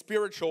heading to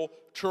spiritual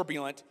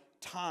turbulent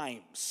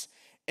times.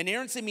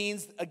 Inerrancy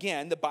means,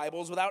 again, the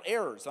Bible is without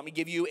errors. Let me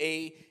give you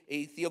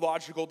a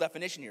theological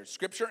definition here.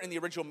 Scripture in the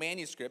original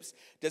manuscripts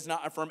does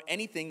not affirm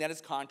anything that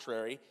is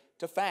contrary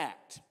to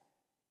fact.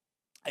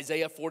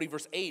 Isaiah 40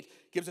 verse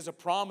 8 gives us a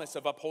promise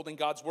of upholding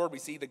God's word. We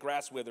see the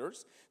grass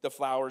withers, the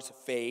flowers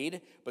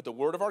fade, but the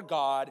word of our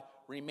God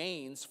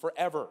remains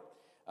forever.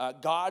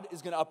 God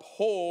is going to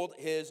uphold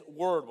his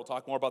word. We'll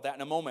talk more about that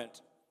in a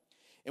moment.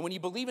 And when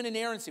you believe in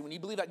inerrancy, when you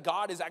believe that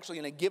God is actually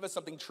going to give us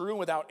something true and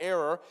without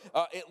error,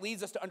 it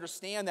leads us to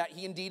understand that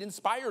he indeed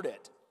inspired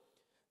it.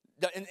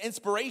 The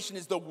inspiration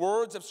is the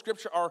words of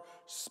Scripture are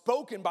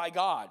spoken by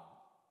God.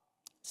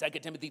 2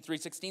 Timothy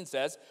 3:16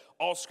 says,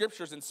 all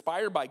Scripture is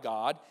inspired by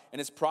God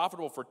and is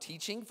profitable for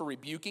teaching, for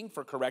rebuking,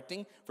 for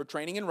correcting, for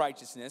training in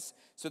righteousness,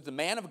 so that the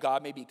man of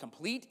God may be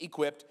complete,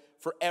 equipped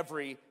for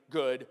every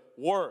good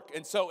work.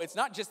 And so it's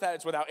not just that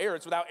it's without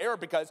error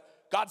because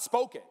God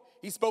spoke it.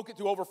 He spoke it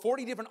through over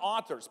 40 different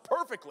authors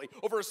perfectly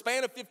over a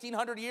span of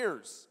 1,500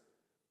 years.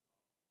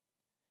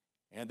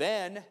 And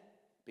then,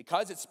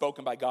 because it's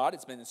spoken by God,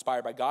 it's been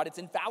inspired by God, it's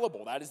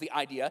infallible. That is the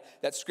idea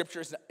that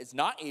Scripture is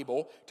not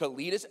able to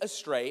lead us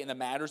astray in the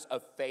matters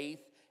of faith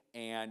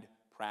and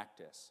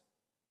practice.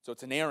 So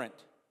it's inerrant,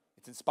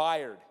 it's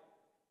inspired,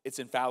 it's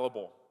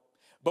infallible.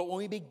 But when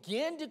we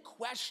begin to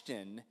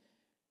question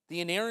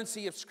the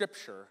inerrancy of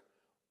Scripture,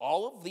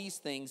 all of these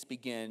things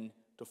begin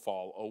to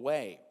fall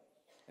away.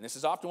 And this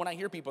is often when I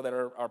hear people that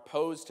are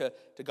opposed to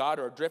God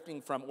or are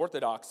drifting from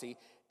orthodoxy.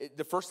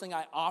 The first thing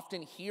I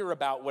often hear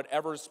about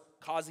whatever's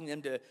causing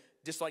them to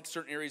dislike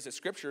certain areas of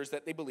Scripture is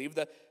that they believe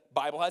the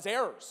Bible has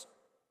errors.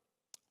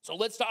 So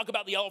let's talk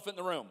about the elephant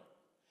in the room.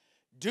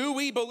 Do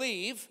we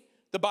believe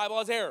the Bible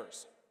has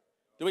errors?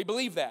 Do we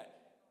believe that?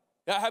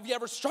 Now, have you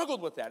ever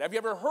struggled with that? Have you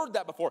ever heard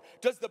that before?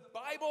 Does the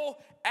Bible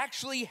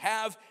actually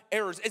have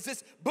errors? Is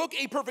this book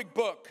a perfect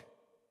book?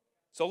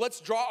 So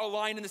let's draw a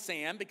line in the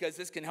sand, because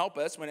this can help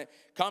us when it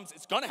comes,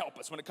 it's going to help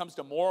us when it comes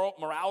to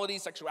morality,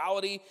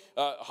 sexuality,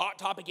 hot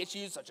topic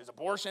issues such as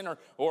abortion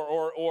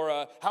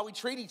or how we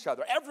treat each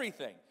other,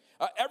 everything.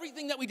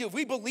 Everything that we do, if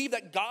we believe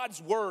that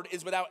God's word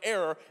is without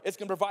error, it's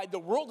going to provide the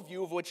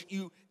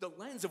worldview the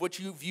lens of which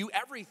you view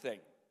everything.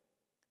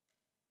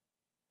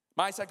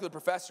 My secular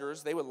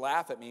professors, they would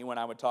laugh at me when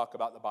I would talk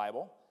about the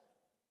Bible.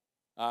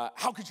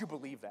 How could you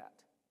believe that?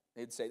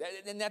 They'd say that,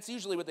 and that's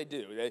usually what they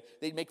do.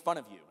 They'd make fun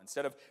of you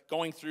instead of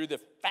going through the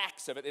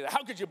facts of it.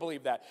 How could you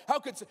believe that? How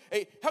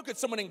could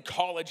someone in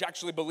college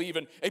actually believe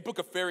in a book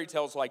of fairy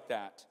tales like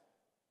that?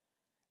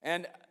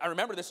 And I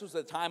remember this was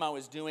the time I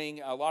was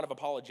doing a lot of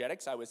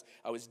apologetics. I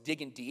was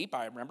digging deep.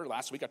 I remember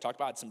last week I talked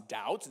about some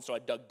doubts, and so I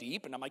dug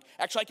deep, and I'm like,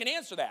 actually, I can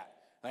answer that.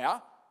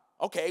 Yeah?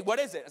 Okay, what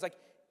is it? It's like,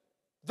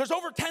 There's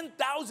over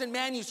 10,000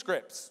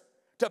 manuscripts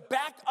to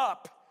back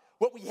up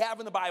what we have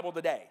in the Bible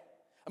today.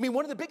 I mean,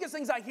 one of the biggest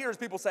things I hear is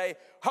people say,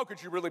 how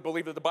could you really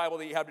believe that the Bible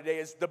that you have today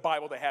is the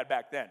Bible they had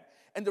back then?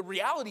 And the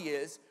reality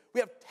is, we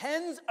have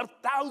tens of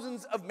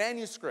thousands of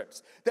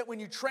manuscripts that when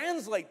you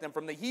translate them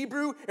from the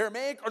Hebrew,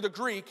 Aramaic, or the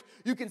Greek,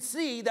 you can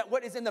see that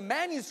what is in the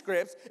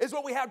manuscripts is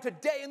what we have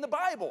today in the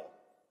Bible.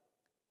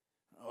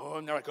 Oh,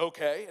 and they're like,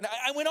 okay. And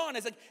I went on. I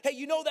said, hey,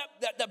 you know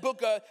that book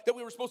that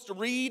we were supposed to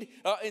read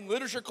in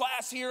literature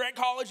class here at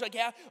college? Like,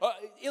 yeah,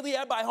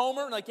 Iliad by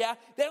Homer? And like, yeah,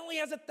 that only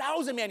has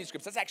 1,000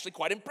 manuscripts. That's actually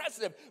quite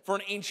impressive for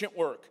an ancient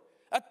work.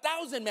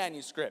 1,000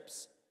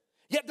 manuscripts.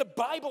 Yet the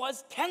Bible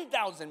has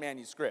 10,000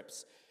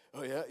 manuscripts.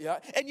 Oh, yeah, yeah.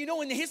 And you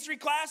know, in the history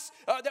class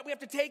that we have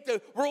to take,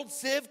 the World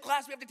Civ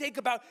class we have to take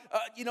about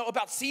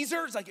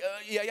Caesar, it's like,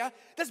 yeah.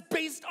 That's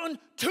based on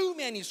 2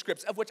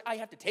 manuscripts, of which I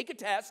have to take a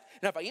test,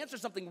 and if I answer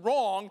something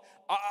wrong,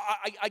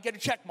 I get a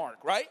check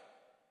mark, right?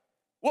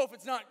 Well, if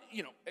it's not,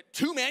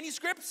 2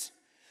 manuscripts?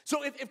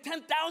 So if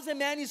 10,000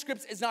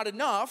 manuscripts is not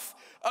enough,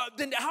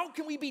 then how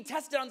can we be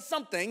tested on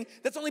something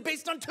that's only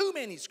based on 2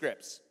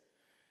 manuscripts?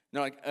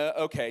 And they're like,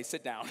 okay,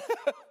 sit down,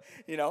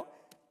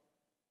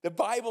 The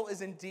Bible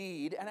is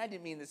indeed, and I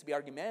didn't mean this to be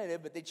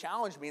argumentative, but they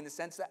challenged me in the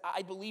sense that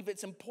I believe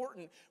it's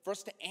important for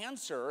us to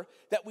answer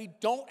that we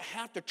don't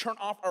have to turn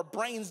off our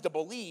brains to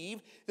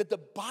believe that the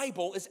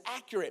Bible is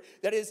accurate.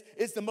 That is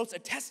the most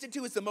attested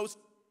to, is the most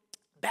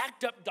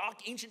backed up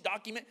ancient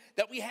document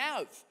that we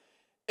have.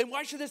 And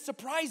why should this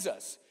surprise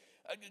us?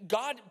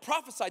 God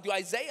prophesied through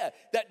Isaiah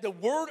that the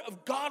word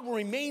of God will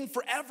remain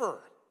forever.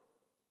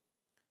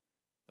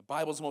 The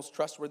Bible is the most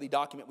trustworthy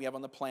document we have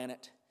on the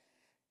planet.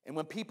 And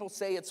when people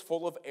say it's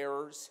full of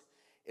errors,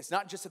 it's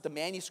not just that the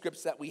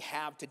manuscripts that we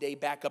have today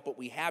back up what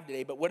we have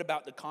today, but what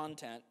about the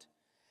content?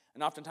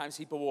 And oftentimes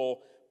people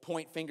will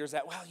point fingers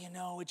at, well,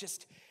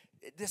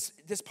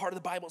 this part of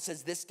the Bible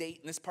says this date,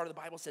 and this part of the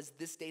Bible says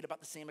this date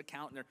about the same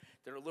account, and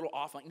they're a little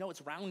off. Like, no,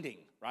 it's rounding,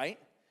 right?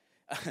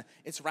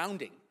 It's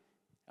rounding.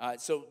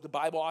 So the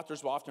Bible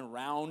authors will often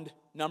round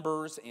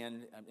numbers,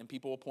 and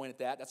people will point at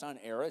that. That's not an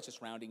error. It's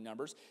just rounding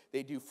numbers.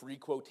 They do free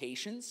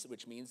quotations,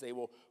 which means they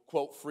will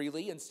quote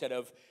freely instead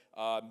of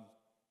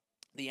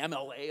the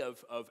MLA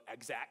of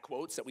exact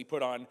quotes that we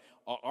put on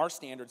our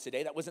standards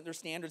today. That wasn't their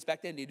standards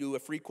back then. They do a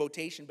free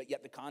quotation, but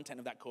yet the content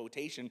of that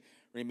quotation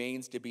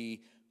remains to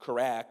be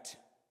correct.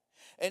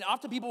 And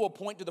often people will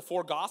point to the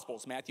 4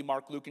 Gospels, Matthew,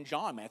 Mark, Luke, and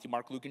John. Matthew,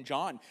 Mark, Luke, and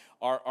John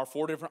are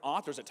 4 different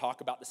authors that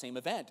talk about the same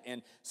event.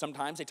 And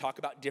sometimes they talk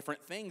about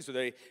different things,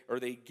 or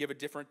they give a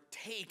different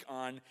take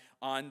on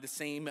the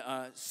same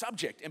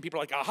subject. And people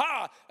are like,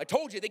 aha, I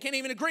told you, they can't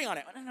even agree on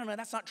it. No,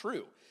 that's not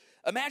true.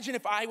 Imagine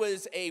if I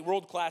was a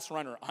world-class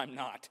runner. I'm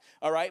not,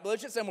 all right? But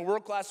let's just say I'm a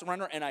world-class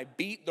runner, and I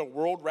beat the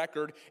world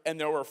record, and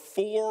there were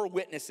 4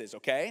 witnesses,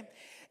 okay?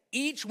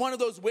 Each one of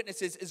those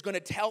witnesses is going to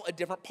tell a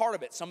different part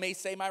of it. Some may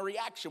say my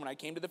reaction when I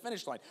came to the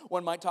finish line.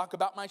 One might talk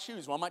about my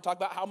shoes. One might talk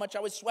about how much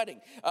I was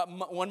sweating.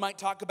 One might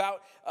talk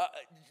about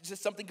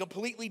just something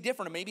completely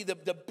different, or maybe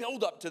the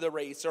build-up to the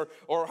race,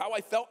 or how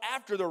I felt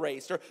after the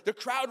race, or the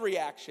crowd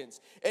reactions.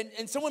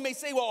 And someone may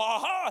say, well,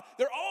 aha,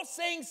 they're all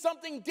saying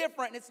something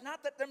different. And it's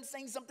not that them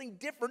saying something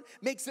different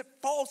makes it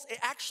false. It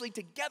actually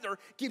together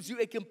gives you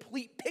a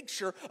complete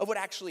picture of what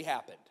actually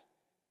happened.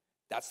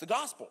 That's the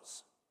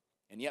Gospels.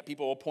 And yet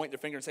people will point their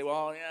finger and say,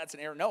 well, yeah, it's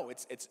an error. No,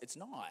 it's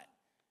not.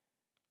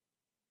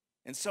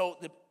 And so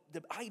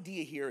the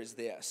idea here is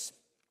this.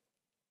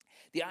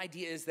 The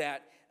idea is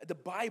that the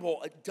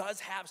Bible does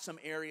have some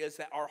areas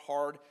that are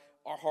hard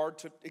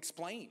to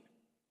explain.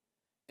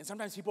 And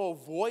sometimes people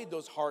avoid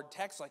those hard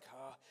texts like,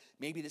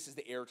 maybe this is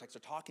the error text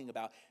they're talking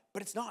about.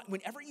 But it's not.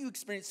 Whenever you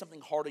experience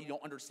something hard or you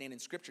don't understand in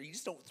Scripture, you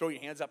just don't throw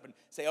your hands up and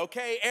say,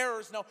 okay,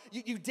 errors. No,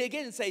 you dig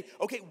in and say,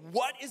 okay,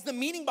 what is the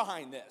meaning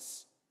behind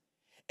this?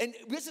 And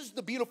this is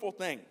the beautiful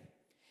thing,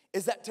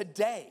 is that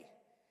today,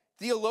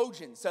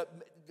 theologians,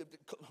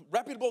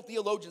 reputable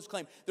theologians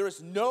claim there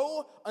is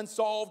no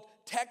unsolved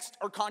text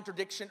or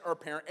contradiction or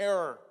apparent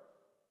error.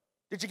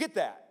 Did you get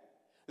that?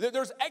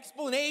 There's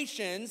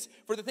explanations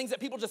for the things that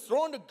people just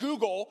throw into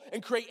Google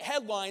and create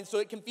headlines so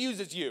it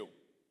confuses you.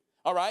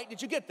 All right?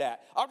 Did you get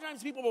that?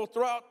 Oftentimes people will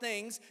throw out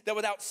things that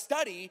without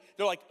study,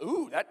 they're like,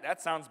 ooh, that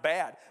sounds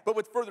bad. But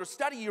with further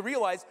study, you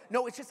realize,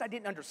 no, it's just I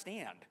didn't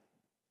understand.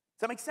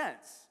 Does that make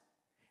sense?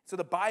 So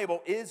the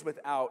Bible is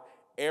without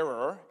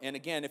error. And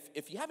again,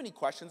 if you have any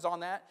questions on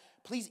that,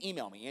 please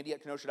email me,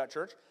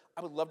 Andy@Kenosha.church.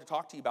 I would love to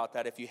talk to you about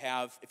that if you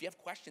have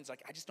questions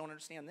like, I just don't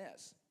understand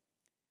this.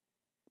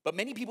 But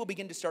many people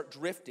begin to start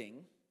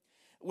drifting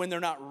when they're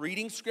not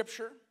reading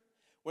Scripture,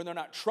 when they're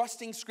not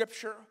trusting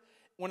Scripture,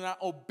 when they're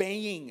not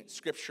obeying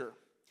Scripture.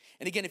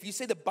 And again, if you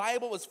say the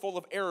Bible is full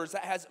of errors,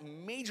 that has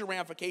major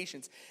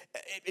ramifications.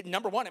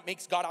 Number one, it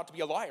makes God out to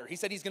be a liar. He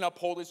said he's going to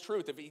uphold his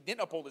truth. If he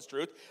didn't uphold his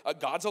truth,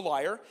 God's a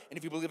liar. And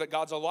if you believe that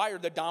God's a liar,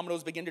 the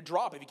dominoes begin to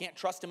drop. If you can't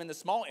trust him in the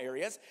small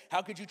areas,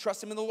 how could you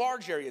trust him in the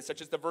large areas,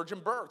 such as the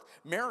virgin birth,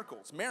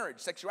 miracles, marriage,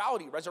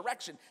 sexuality,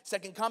 resurrection,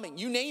 second coming,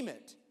 you name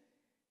it.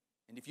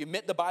 And if you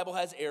admit the Bible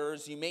has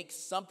errors, you make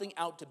something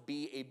out to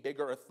be a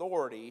bigger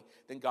authority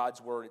than God's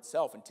word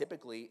itself. And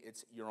typically,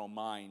 it's your own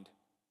mind,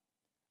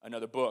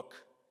 another book,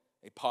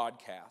 a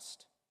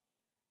podcast.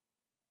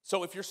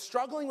 So if you're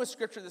struggling with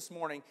Scripture this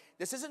morning,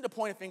 this isn't to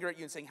point a finger at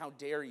you and saying, how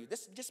dare you?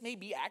 This just may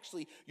be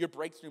actually your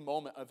breakthrough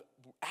moment of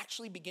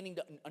actually beginning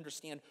to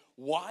understand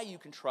why you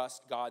can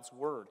trust God's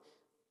word.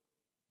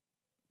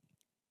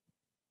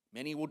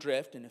 Many will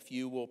drift and a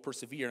few will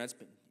persevere. And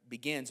that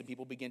begins and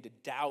people begin to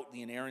doubt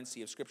the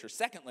inerrancy of Scripture.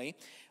 Secondly,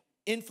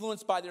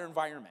 influenced by their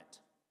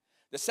environment.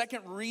 The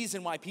second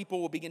reason why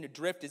people will begin to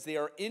drift is they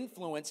are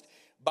influenced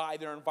by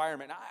their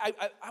environment.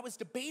 I was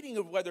debating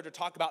of whether to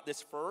talk about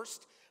this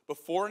first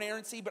before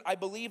inerrancy, but I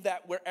believe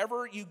that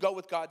wherever you go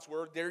with God's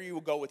word, there you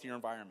will go with your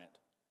environment.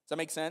 Does that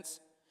make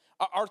sense?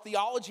 Our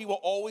theology will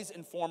always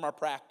inform our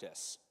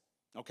practice,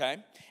 okay?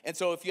 And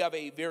so if you have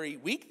a very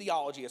weak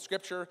theology of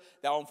Scripture,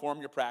 that will inform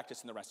your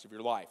practice in the rest of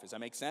your life. Does that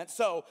make sense?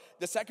 So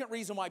the second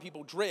reason why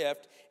people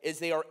drift is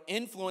they are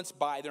influenced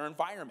by their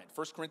environment.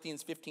 1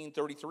 Corinthians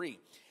 15:33.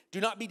 Do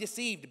not be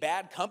deceived.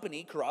 Bad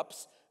company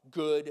corrupts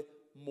good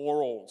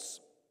morals.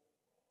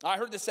 I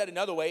heard this said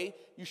another way.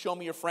 You show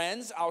me your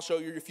friends, I'll show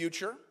you your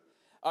future.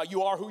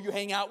 You are who you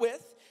hang out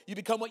with. You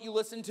become what you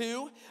listen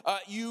to.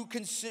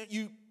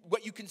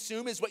 What you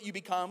consume is what you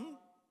become.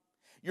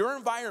 Your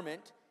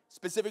environment,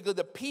 specifically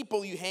the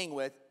people you hang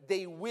with,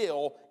 they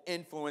will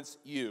influence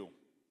you.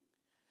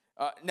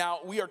 Now,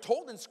 we are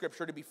told in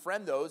Scripture to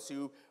befriend those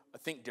who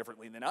think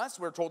differently than us.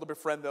 We're told to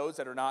befriend those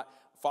that are not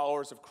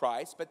followers of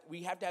Christ, but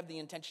we have to have the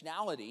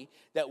intentionality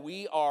that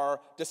we are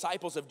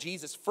disciples of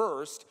Jesus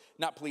first,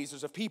 not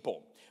pleasers of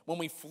people. When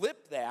we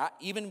flip that,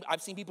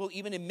 I've seen people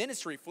even in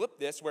ministry flip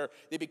this, where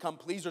they become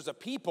pleasers of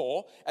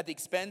people at the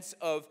expense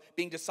of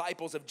being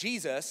disciples of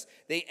Jesus.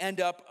 They end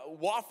up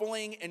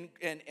waffling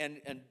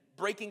and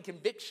breaking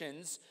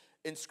convictions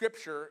in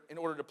Scripture in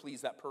order to please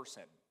that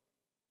person.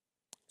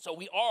 So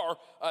we are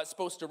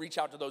supposed to reach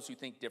out to those who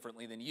think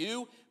differently than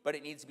you, but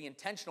it needs to be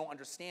intentional,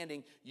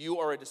 understanding you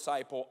are a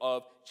disciple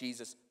of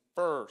Jesus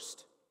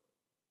first.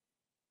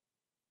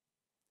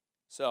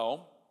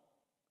 So,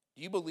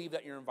 do you believe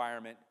that your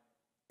environment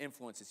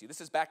influences you?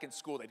 This is back in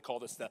school, they'd call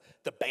this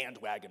the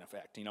bandwagon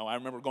effect. You know, I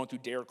remember going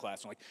through DARE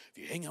class, and like, if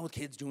you hang out with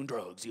kids doing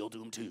drugs, you'll do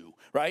them too,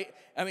 right?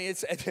 I mean,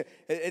 it's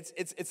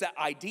that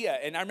idea.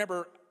 And I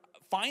remember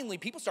finally,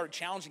 people started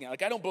challenging it.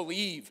 Like, I don't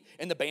believe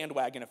in the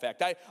bandwagon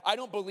effect. I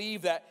don't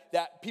believe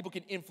that people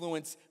can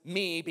influence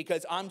me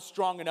because I'm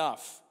strong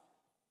enough.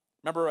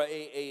 Remember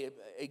a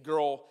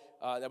girl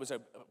that was a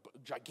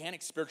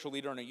gigantic spiritual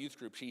leader in a youth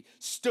group. She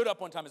stood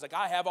up one time and was like,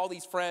 I have all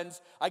these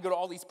friends. I go to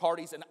all these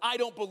parties, and I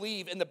don't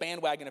believe in the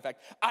bandwagon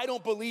effect. I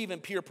don't believe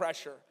in peer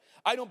pressure.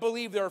 I don't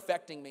believe they're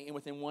affecting me. And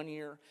within 1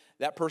 year,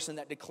 that person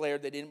that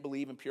declared they didn't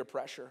believe in peer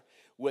pressure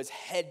was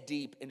head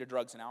deep into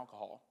drugs and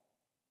alcohol.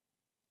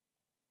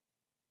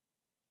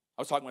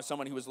 I was talking with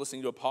someone who was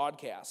listening to a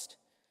podcast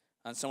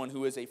on someone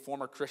who is a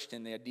former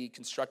Christian. They had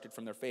deconstructed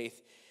from their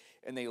faith,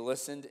 and they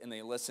listened, and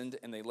they listened,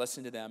 and they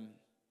listened to them.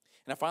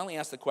 And I finally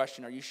asked the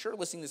question, are you sure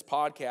listening to this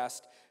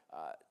podcast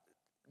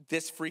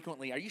this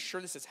frequently, are you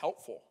sure this is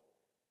helpful?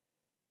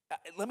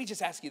 Let me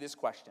just ask you this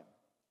question.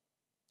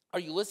 Are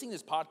you listening to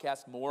this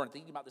podcast more and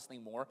thinking about this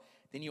thing more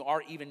than you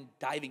are even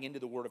diving into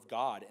the Word of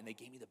God? And they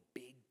gave me the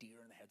big deer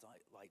in the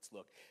headlights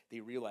look. They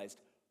realized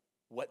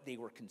what they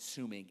were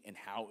consuming and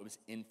how it was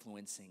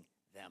influencing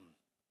them.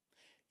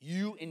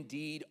 You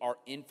indeed are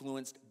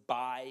influenced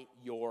by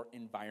your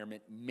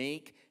environment.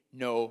 Make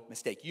no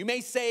mistake. You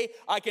may say,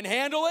 I can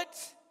handle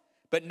it,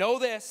 but know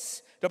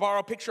this. To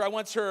borrow a picture I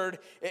once heard,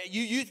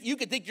 you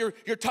could think you're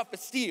tough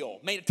as steel,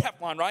 made of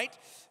Teflon, right?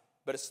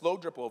 But a slow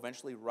drip will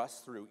eventually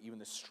rust through even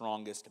the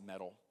strongest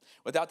metal.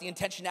 Without the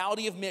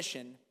intentionality of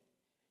mission,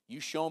 you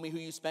show me who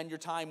you spend your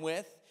time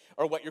with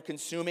or what you're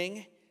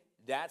consuming,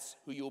 that's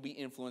who you'll be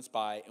influenced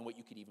by and what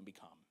you could even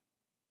become.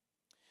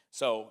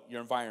 So your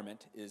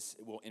environment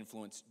will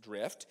influence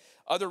drift.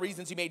 Other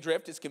reasons you may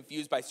drift is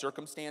confused by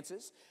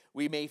circumstances.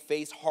 We may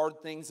face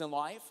hard things in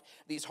life.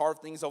 These hard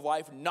things of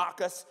life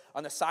knock us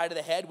on the side of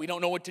the head. We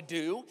don't know what to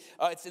do.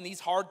 It's in these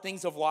hard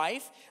things of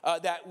life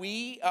that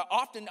we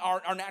often,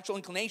 our natural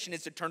inclination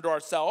is to turn to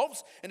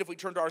ourselves. And if we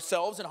turn to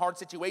ourselves in hard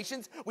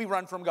situations, we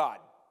run from God.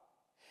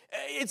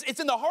 It's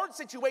in the hard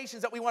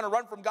situations that we want to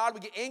run from God. We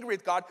get angry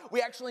with God.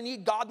 We actually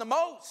need God the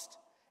most.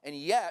 And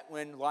yet,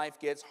 when life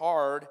gets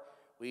hard,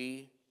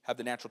 we have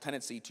the natural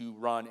tendency to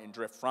run and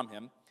drift from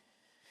Him.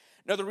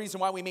 Another reason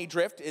why we may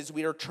drift is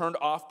we are turned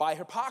off by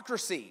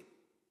hypocrisy.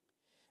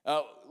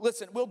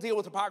 Listen, we'll deal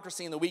with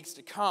hypocrisy in the weeks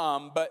to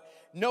come, but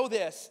know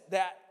this,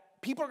 that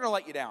people are going to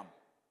let you down.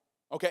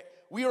 Okay?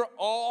 We are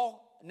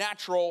all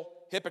natural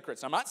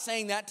hypocrites. I'm not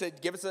saying that to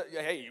give us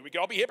hey, we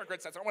can all be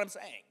hypocrites. That's not what I'm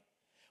saying.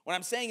 What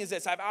I'm saying is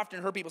this, I've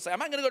often heard people say, I'm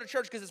not going to go to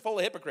church because it's full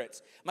of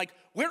hypocrites. I'm like,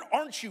 where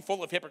aren't you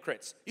full of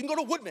hypocrites? You can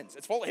go to Woodman's,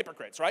 it's full of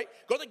hypocrites, right?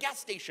 Go to the gas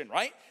station,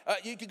 right?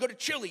 You can go to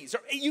Chili's, or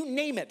you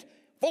name it,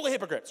 full of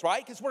hypocrites,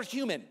 right? Because we're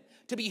human.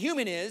 To be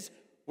human is,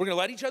 We're going to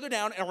let each other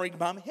down, and we're going to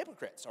become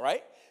hypocrites, all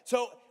right?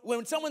 So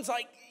when someone's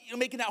like,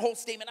 making that whole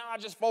statement,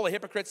 just full of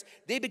hypocrites,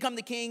 they become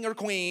the king or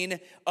queen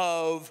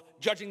of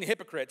judging the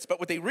hypocrites. But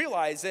what they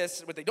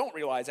don't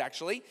realize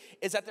actually,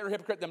 is that they're a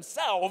hypocrite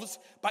themselves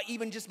by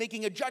even just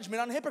making a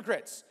judgment on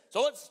hypocrites.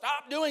 So let's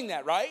stop doing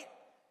that, right?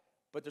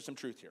 But there's some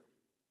truth here.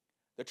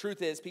 The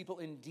truth is, people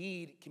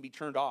indeed can be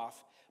turned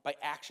off by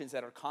actions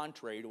that are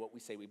contrary to what we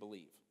say we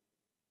believe.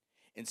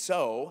 And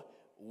so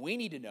we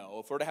need to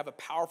know, if we're to have a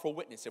powerful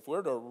witness, if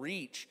we're to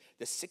reach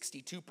the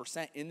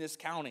 62% in this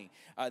county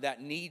that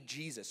need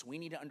Jesus, we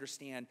need to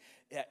understand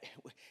that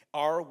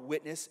our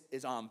witness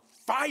is on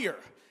fire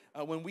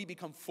when we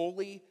become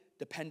fully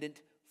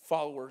dependent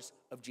followers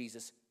of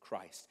Jesus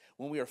Christ.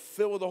 When we are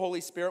filled with the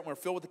Holy Spirit, when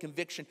we're filled with the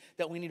conviction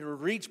that we need to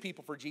reach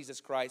people for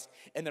Jesus Christ,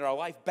 and that our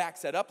life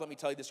backs that up, let me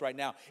tell you this right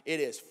now, it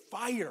is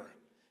fire.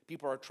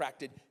 People are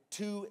attracted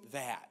to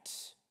that.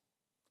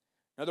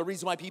 Another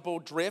reason why people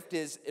drift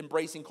is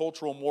embracing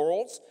cultural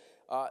morals.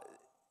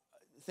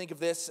 Think of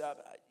this,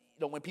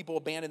 when people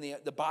abandon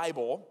the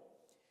Bible,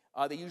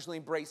 they usually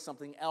embrace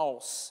something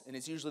else, and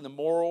it's usually the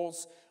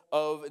morals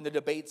and the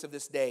debates of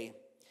this day.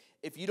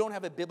 If you don't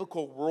have a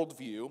biblical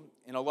worldview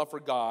and a love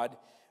for God,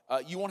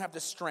 you won't have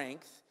the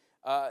strength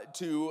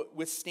to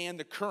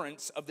withstand the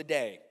currents of the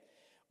day.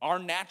 Our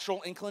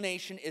natural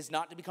inclination is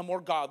not to become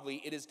more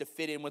godly, it is to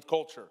fit in with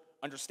culture.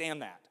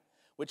 Understand that.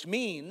 Which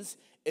means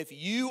if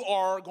you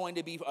are going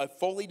to be a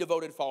fully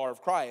devoted follower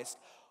of Christ,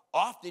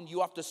 often you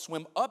have to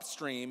swim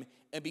upstream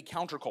and be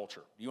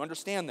counterculture. Do you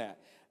understand that?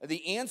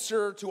 The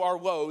answer to our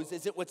woes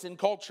isn't what's in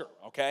culture,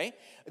 okay?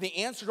 The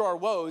answer to our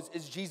woes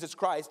is Jesus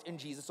Christ and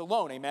Jesus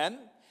alone, amen?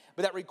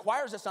 But that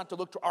requires us not to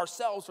look to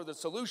ourselves for the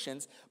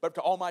solutions, but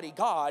to Almighty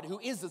God, who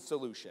is the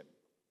solution.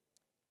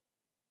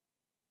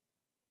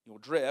 You'll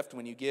drift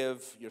when you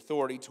give your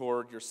authority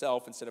toward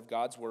yourself instead of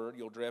God's word.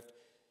 You'll drift.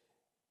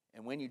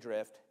 And when you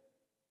drift,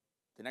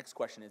 the next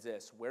question is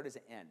this: where does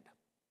it end?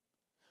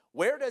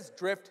 Where does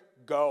drift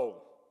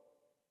go?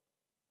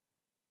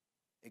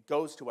 It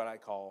goes to what I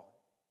call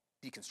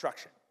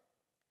deconstruction.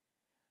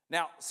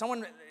 Now,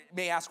 someone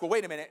may ask, well,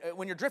 wait a minute.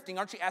 When you're drifting,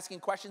 aren't you asking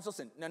questions?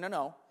 Listen,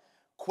 no.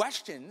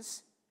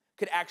 Questions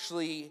could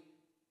actually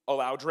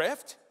allow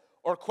drift,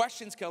 or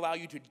questions can allow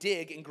you to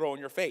dig and grow in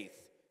your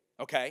faith.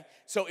 Okay?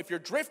 So if you're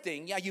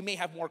drifting, you may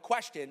have more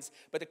questions,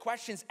 but the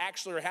questions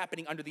actually are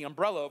happening under the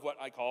umbrella of what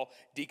I call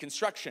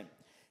deconstruction.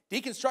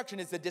 Deconstruction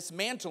is the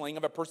dismantling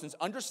of a person's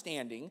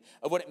understanding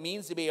of what it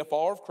means to be a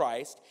follower of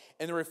Christ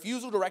and the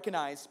refusal to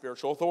recognize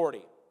spiritual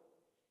authority.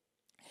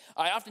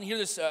 I often hear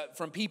this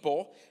from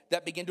people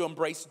that begin to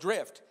embrace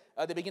drift.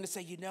 They begin to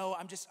say,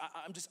 I'm just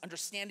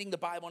understanding the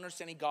Bible,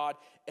 understanding God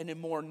in a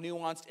more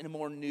nuanced, in a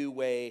more new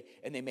way.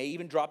 And they may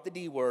even drop the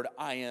D word,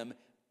 I am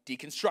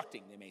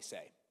deconstructing, they may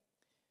say.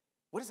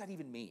 What does that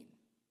even mean?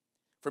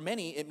 For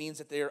many, it means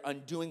that they're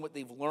undoing what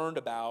they've learned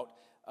about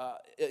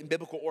in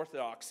biblical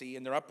orthodoxy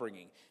in their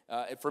upbringing.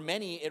 For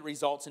many, it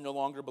results in no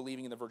longer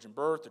believing in the virgin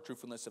birth, the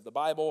truthfulness of the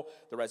Bible,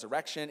 the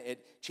resurrection.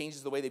 It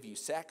changes the way they view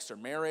sex or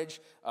marriage.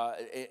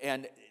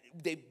 And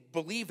they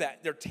believe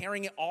that they're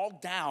tearing it all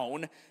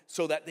down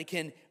so that they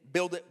can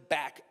build it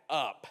back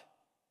up.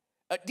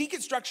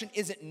 Deconstruction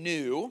isn't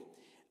new,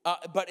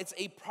 but it's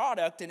a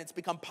product, and it's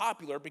become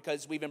popular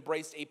because we've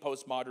embraced a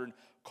postmodern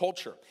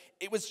culture.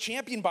 It was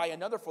championed by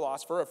another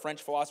philosopher, a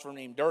French philosopher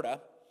named Derrida.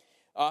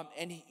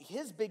 And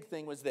his big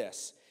thing was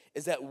this,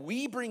 is that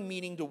we bring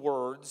meaning to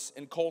words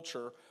and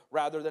culture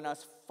rather than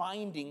us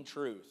finding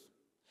truth.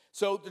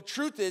 So the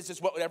truth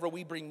is whatever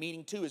we bring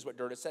meaning to is what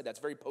Derrida said. That's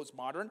very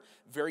postmodern,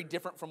 very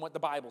different from what the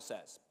Bible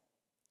says.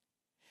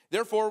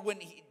 Therefore,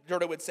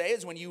 Derrida would say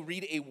is when you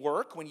read a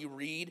work, when you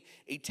read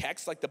a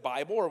text like the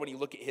Bible, or when you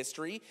look at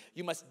history,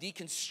 you must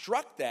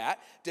deconstruct that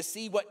to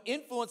see what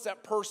influenced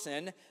that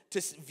person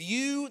to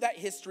view that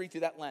history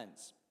through that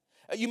lens.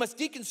 You must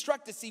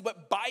deconstruct to see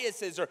what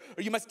biases, or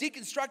you must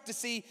deconstruct to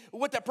see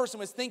what that person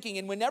was thinking.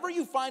 And whenever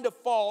you find a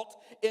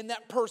fault in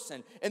that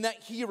person, in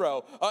that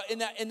hero, in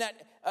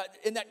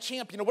that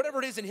champion, or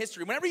whatever it is in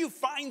history, whenever you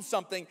find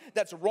something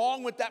that's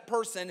wrong with that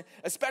person,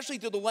 especially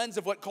through the lens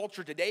of what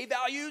culture today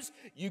values,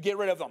 you get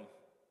rid of them.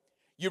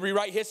 You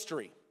rewrite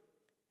history.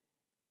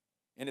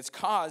 And it's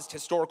caused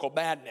historical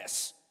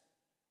madness.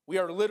 We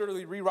are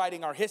literally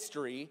rewriting our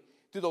history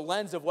through the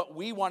lens of what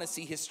we want to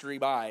see history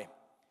by,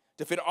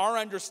 to fit our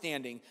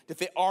understanding, to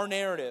fit our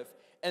narrative.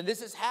 And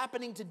this is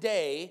happening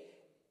today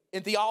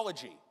in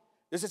theology.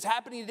 This is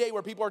happening today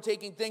where people are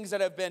taking things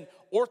that have been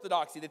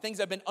orthodoxy, the things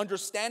that have been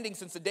understanding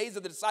since the days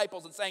of the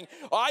disciples, and saying,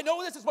 I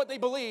know this is what they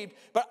believed,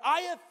 but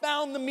I have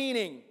found the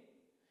meaning.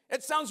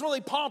 It sounds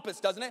really pompous,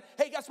 doesn't it?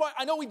 Hey, guess what?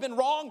 I know we've been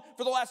wrong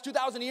for the last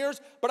 2,000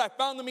 years, but I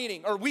found the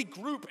meaning. Or we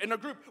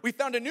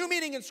found a new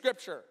meaning in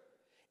Scripture.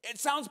 It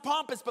sounds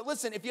pompous, but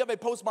listen, if you have a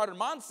postmodern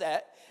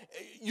mindset,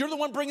 you're the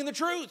one bringing the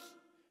truth.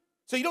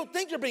 So you don't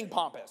think you're being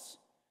pompous,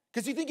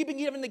 because you think you've been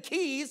given the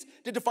keys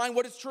to define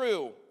what is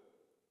true.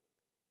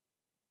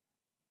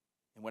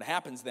 And what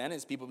happens then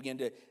is people begin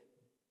to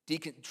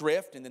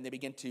drift, and then they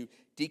begin to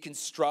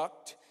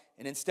deconstruct.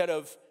 And instead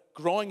of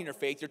growing in your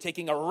faith, you're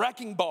taking a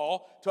wrecking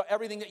ball to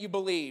everything that you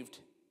believed.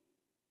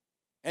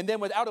 And then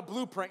without a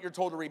blueprint, you're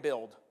told to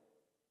rebuild.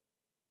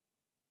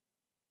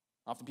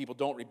 Often people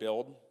don't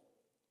rebuild.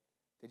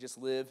 They just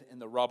live in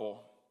the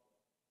rubble.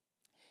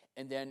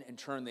 And then in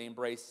turn, they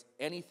embrace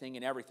anything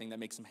and everything that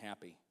makes them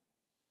happy.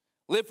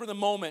 Live for the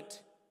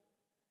moment.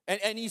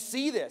 And you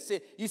see this.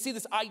 You see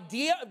this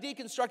idea of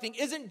deconstructing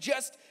isn't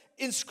just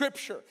in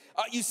Scripture.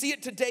 You see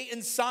it today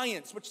in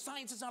science, which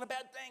science is not a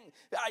bad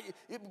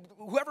thing.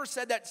 Whoever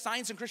said that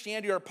science and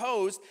Christianity are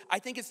opposed, I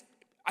think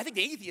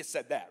the atheists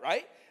said that,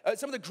 right?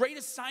 Some of the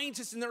greatest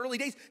scientists in the early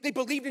days, they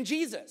believed in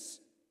Jesus.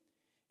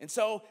 And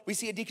so we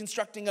see a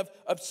deconstructing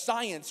of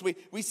science.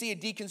 We see a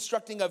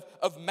deconstructing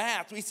of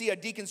math. We see a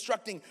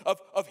deconstructing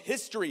of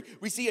history.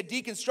 We see a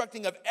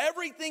deconstructing of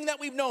everything that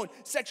we've known,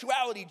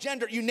 sexuality,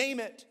 gender, you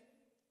name it.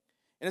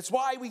 And it's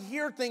why we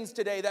hear things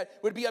today that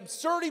would be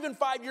absurd even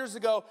 5 years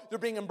ago, they're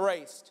being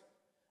embraced.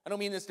 I don't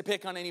mean this to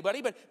pick on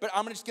anybody, but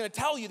I'm just going to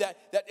tell you that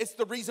it's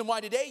the reason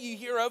why today you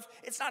hear of,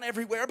 it's not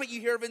everywhere, but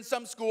you hear of in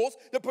some schools,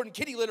 they're putting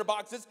kitty litter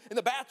boxes in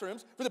the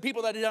bathrooms for the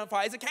people that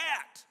identify as a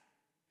cat.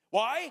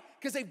 Why?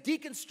 Because they've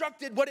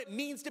deconstructed what it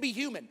means to be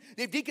human.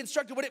 They've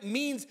deconstructed what it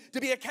means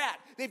to be a cat.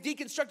 They've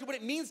deconstructed what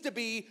it means to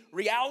be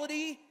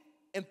reality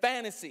and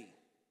fantasy.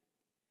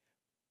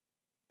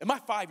 And my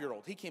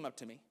 5-year-old, he came up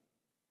to me.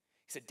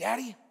 He said,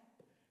 "Daddy?"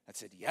 I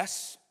said,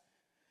 "Yes.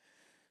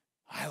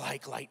 I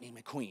like Lightning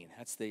McQueen."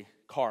 That's the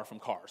car from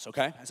Cars,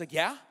 okay? I was like,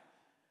 "Yeah?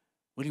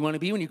 What do you want to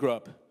be when you grow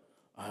up?"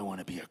 "I want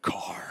to be a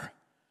car."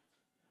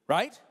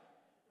 Right?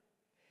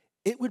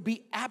 It would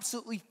be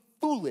absolutely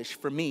foolish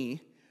for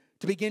me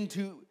to begin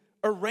to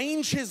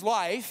arrange his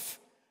life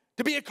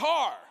to be a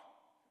car,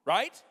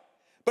 right?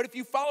 But if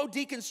you follow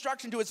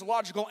deconstruction to its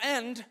logical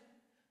end,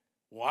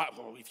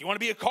 well, if you want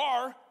to be a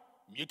car,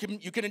 you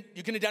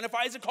can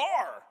identify as a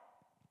car.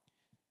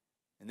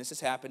 And this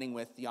is happening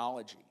with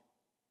theology.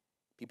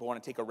 People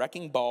want to take a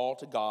wrecking ball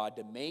to God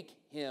to make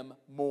him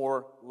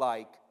more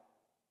like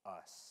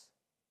us.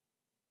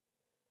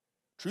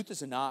 Truth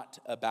is not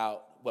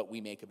about what we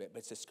make of it, but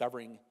it's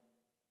discovering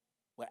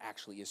what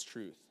actually is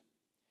truth.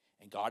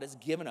 And God has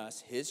given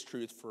us his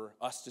truth for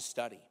us to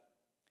study,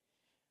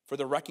 for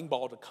the wrecking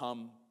ball to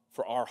come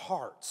for our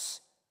hearts,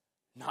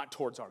 not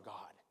towards our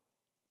God.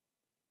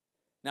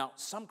 Now,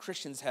 some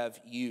Christians have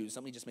used,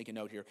 let me just make a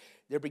note here,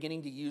 they're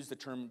beginning to use the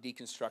term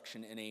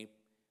deconstruction in a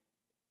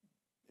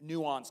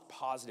nuanced,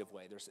 positive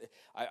way.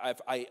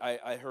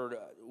 I heard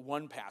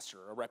one pastor,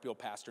 a reputable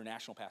pastor,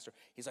 national pastor,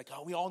 he's like,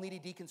 "Oh, we all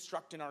need to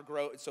deconstruct in our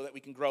growth so that we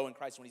can grow in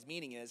Christ." What he's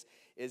meaning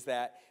is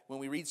that when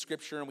we read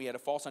Scripture and we had a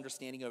false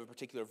understanding of a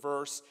particular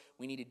verse,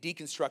 we need to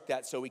deconstruct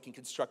that so we can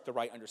construct the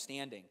right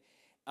understanding.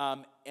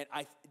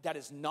 That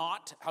is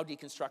not how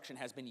deconstruction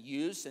has been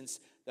used since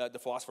the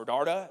philosopher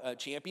Darda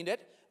championed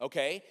it,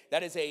 okay?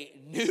 That is a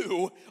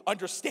new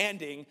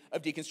understanding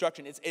of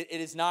deconstruction. It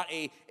is not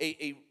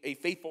a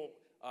faithful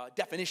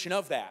definition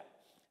of that.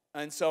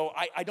 And so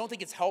I don't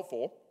think it's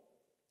helpful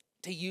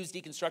to use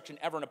deconstruction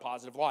ever in a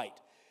positive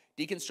light.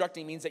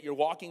 Deconstructing means that you're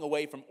walking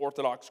away from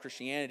Orthodox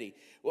Christianity.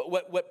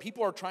 What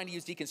people are trying to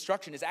use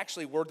deconstruction is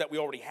actually a word that we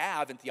already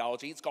have in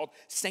theology. It's called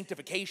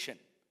sanctification.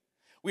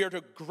 We are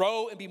to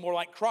grow and be more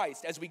like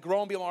Christ. As we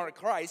grow and be more like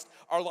Christ,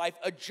 our life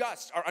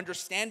adjusts. Our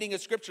understanding of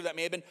Scripture that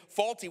may have been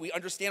faulty, we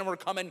understand we're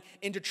coming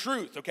into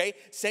truth, okay?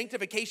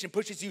 Sanctification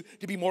pushes you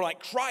to be more like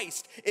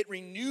Christ. It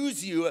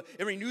renews you.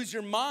 It renews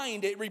your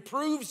mind. It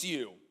reproves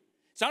you.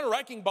 It's not a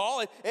wrecking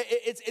ball.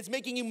 It's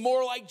making you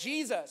more like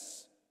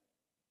Jesus.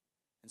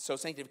 And so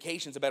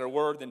sanctification is a better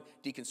word than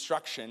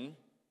deconstruction.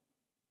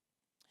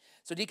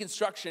 So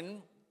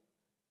deconstruction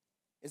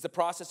is the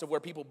process of where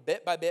people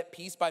bit by bit,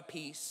 piece by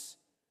piece,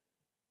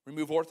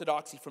 remove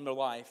orthodoxy from their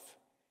life,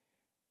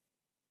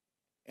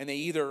 and they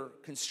either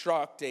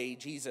construct a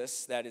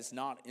Jesus that is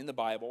not in the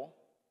Bible,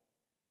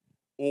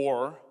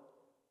 or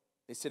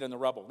they sit in the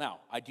rubble.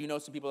 Now, I do know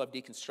some people have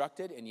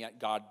deconstructed, and yet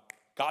God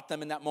got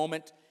them in that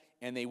moment,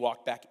 and they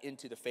walked back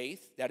into the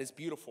faith. That is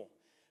beautiful.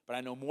 But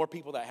I know more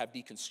people that have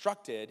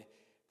deconstructed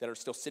that are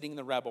still sitting in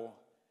the rubble,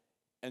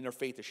 and their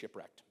faith is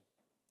shipwrecked.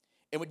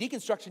 And what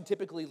deconstruction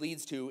typically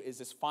leads to is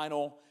this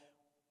final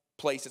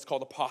place. It's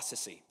called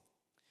apostasy.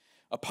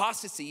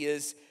 Apostasy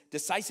is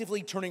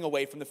decisively turning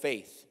away from the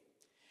faith.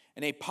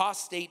 An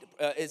apostate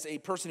is a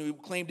person who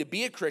claimed to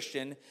be a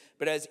Christian,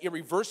 but has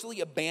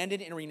irreversibly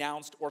abandoned and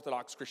renounced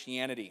Orthodox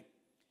Christianity.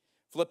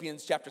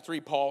 Philippians chapter 3,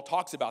 Paul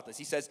talks about this.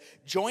 He says,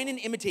 "Join in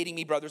imitating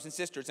me, brothers and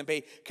sisters, and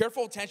pay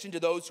careful attention to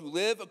those who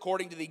live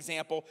according to the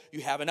example you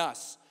have in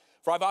us.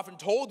 For I've often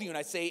told you, and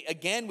I say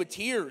again with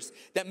tears,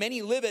 that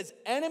many live as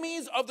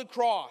enemies of the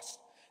cross.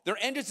 Their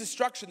end is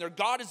destruction. Their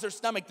God is their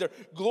stomach. Their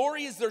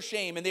glory is their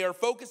shame. And they are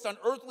focused on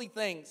earthly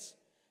things.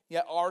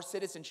 Yet our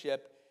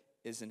citizenship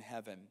is in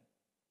heaven."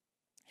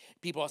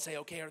 People will say,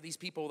 okay, are these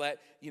people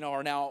that,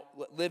 are now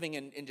living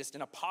in just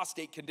an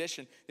apostate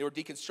condition? They were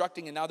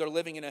deconstructing, and now they're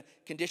living in a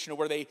condition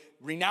where they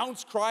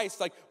renounce Christ.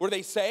 Like, were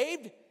they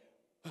saved?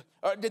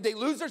 Did they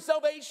lose their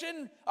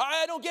salvation?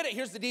 I don't get it.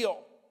 Here's the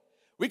deal.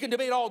 We can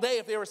debate all day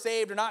if they were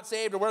saved or not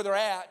saved or where they're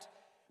at.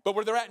 But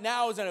where they're at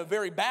now is in a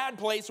very bad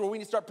place where we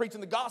need to start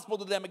preaching the gospel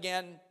to them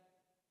again.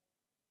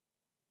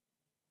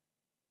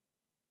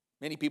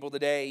 Many people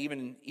today,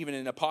 even in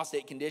an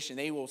apostate condition,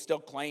 they will still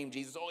claim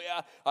Jesus. Oh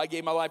yeah, I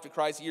gave my life to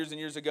Christ years and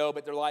years ago,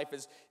 but their life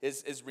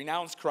is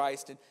renounced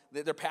Christ. And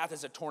their path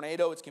is a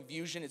tornado, it's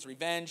confusion, it's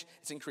revenge,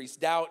 it's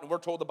increased doubt. And we're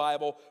told the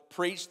Bible,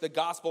 preach the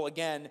gospel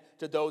again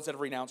to those that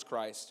have renounced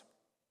Christ.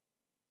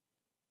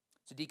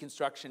 So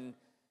deconstruction,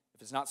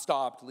 if it's not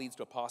stopped, leads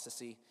to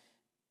apostasy.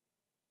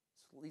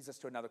 This leads us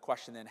to another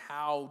question then.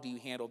 How do you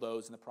handle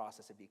those in the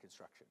process of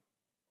deconstruction?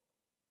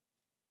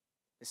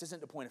 This isn't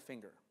to point a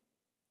finger.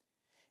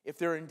 If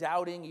they're in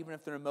doubting, even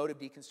if they're in mode of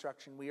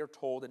deconstruction, we are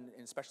told, and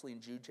especially in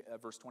Jude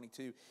verse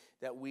 22,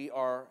 that we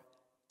are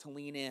to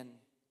lean in.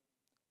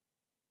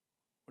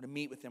 We're to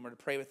meet with them, we're to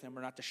pray with them,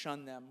 we're not to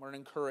shun them, we're to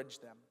encourage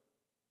them.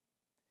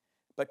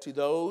 But to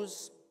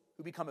those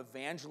who become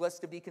evangelists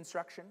of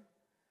deconstruction,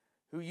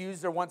 who use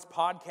their once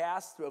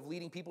podcasts of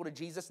leading people to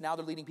Jesus, now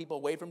they're leading people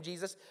away from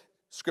Jesus,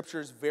 Scripture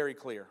is very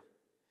clear.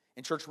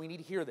 In church, we need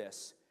to hear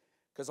this.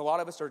 Because a lot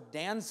of us are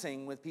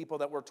dancing with people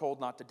that we're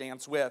told not to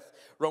dance with.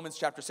 Romans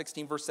chapter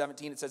 16, verse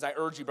 17, it says, I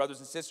urge you, brothers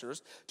and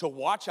sisters, to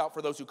watch out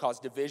for those who cause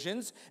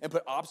divisions and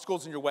put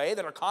obstacles in your way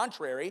that are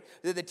contrary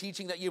to the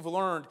teaching that you've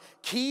learned.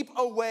 Keep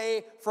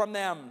away from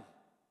them.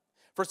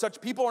 For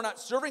such people are not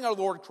serving our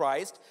Lord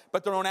Christ,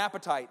 but their own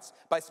appetites.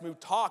 By smooth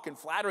talk and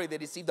flattery, they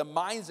deceive the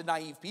minds of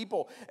naive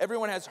people.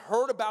 Everyone has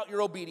heard about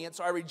your obedience,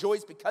 so I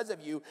rejoice because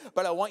of you.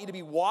 But I want you to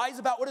be wise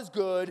about what is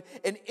good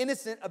and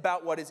innocent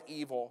about what is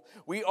evil.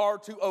 We are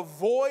to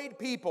avoid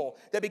people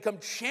that become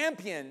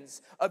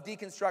champions of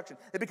deconstruction,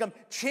 that become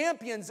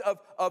champions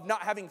of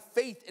not having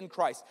faith in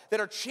Christ,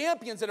 that are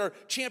champions that are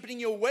championing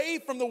you away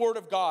from the Word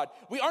of God.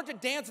 We aren't to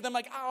dance with them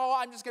like, oh,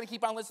 I'm just going to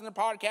keep on listening to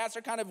podcasts.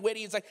 They're kind of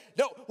witty. It's like,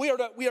 no, we are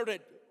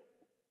to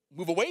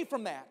move away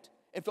from that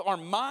and fill our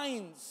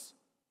minds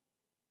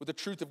with the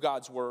truth of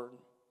God's word.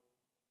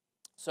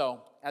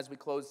 So, as we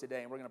close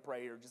today, and we're going to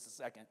pray here in just a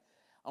second,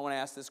 I want to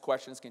ask this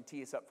question. It's going to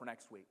tee us up for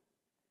next week.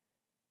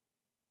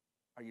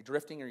 Are you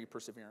drifting or are you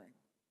persevering?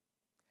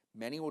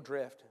 Many will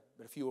drift,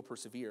 but a few will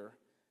persevere.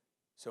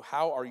 So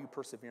how are you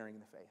persevering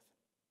in the faith?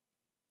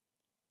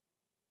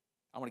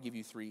 I want to give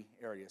you 3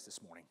 areas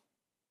this morning.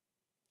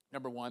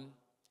 Number 1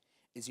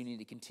 is you need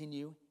to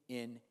continue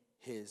in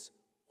His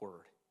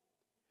word.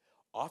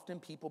 Often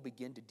people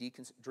begin to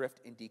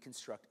drift and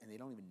deconstruct, and they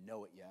don't even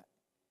know it yet.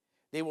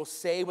 They will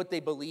say what they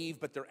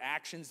believe, but their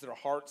actions, their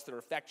hearts, their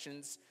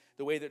affections,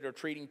 the way that they're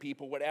treating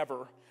people,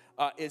 whatever,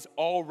 is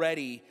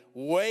already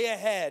way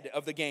ahead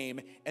of the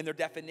game, and their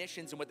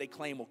definitions and what they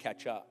claim will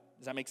catch up.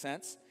 Does that make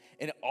sense?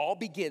 And it all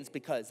begins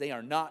because they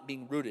are not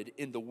being rooted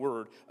in the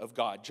word of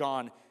God.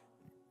 John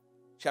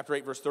chapter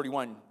 8, verse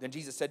 31, then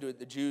Jesus said to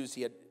the Jews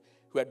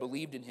who had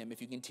believed in him,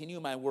 if you continue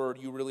in my word,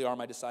 you really are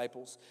my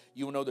disciples.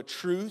 You will know the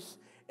truth,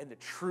 and the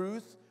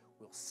truth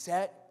will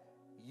set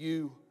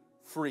you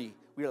free.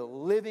 We are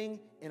living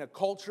in a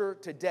culture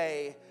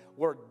today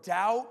where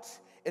doubt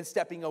and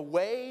stepping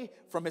away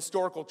from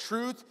historical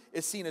truth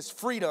is seen as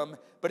freedom,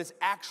 but it's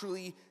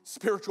actually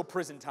spiritual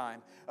prison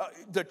time.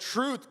 The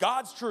truth,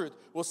 God's truth,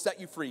 will set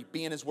you free.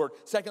 Be in His word.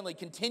 Secondly,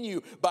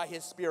 continue by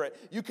His Spirit.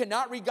 You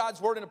cannot read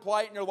God's word and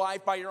apply it in your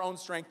life by your own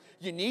strength.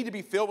 You need to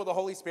be filled with the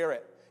Holy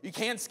Spirit. You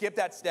can't skip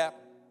that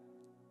step.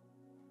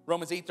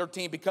 Romans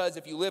 8:13, because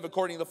if you live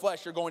according to the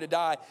flesh, you're going to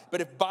die.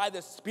 But if by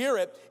the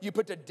Spirit you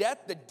put to death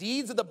the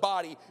deeds of the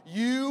body,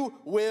 you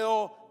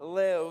will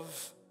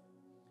live.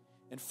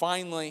 And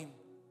finally,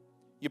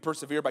 you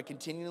persevere by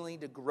continuing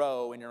to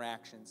grow in your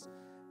actions.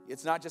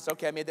 It's not just,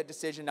 okay, I made that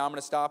decision, now I'm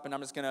going to stop and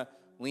I'm just going to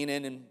lean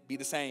in and be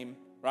the same,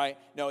 right?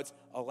 No, it's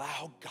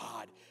allow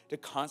God to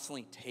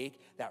constantly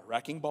take that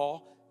wrecking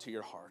ball to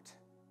your heart.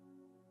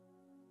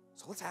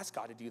 So let's ask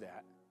God to do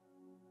that.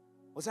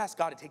 Let's ask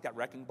God to take that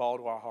wrecking ball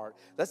to our heart.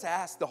 Let's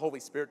ask the Holy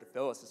Spirit to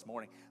fill us this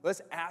morning.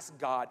 Let's ask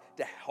God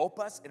to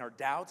help us in our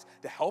doubts,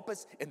 to help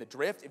us in the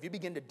drift. If you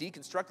begin to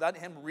deconstruct, let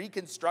Him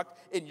reconstruct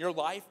in your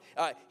life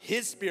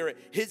His Spirit,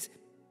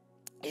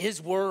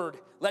 His Word.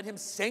 Let Him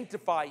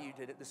sanctify you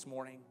this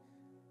morning.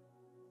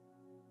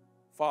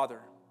 Father,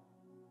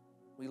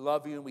 we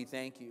love you and we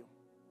thank you.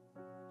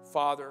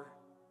 Father,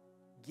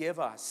 give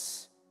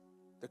us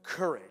the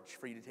courage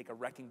for you to take a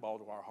wrecking ball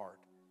to our heart.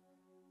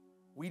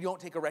 We don't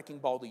take a wrecking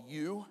ball to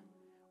you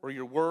or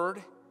your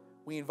word.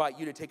 We invite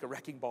you to take a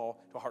wrecking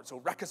ball to our heart. So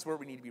wreck us where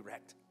we need to be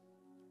wrecked.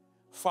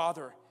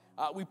 Father,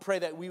 we pray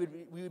that we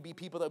would be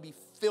people that would be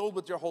filled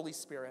with your Holy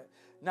Spirit.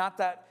 Not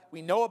that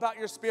we know about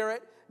your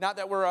Spirit, not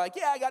that we're like,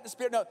 yeah, I got the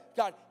Spirit. No,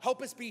 God,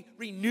 help us be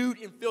renewed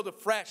and filled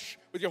afresh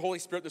with your Holy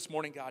Spirit this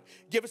morning, God.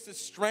 Give us the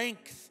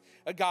strength,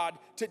 God,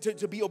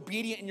 to be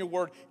obedient in your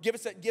word. Give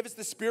us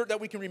the Spirit that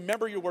we can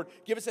remember your word.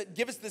 Give us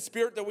the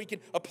Spirit that we can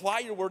apply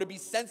your word, to be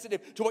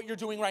sensitive to what you're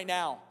doing right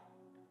now.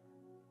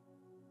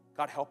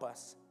 God, help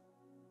us.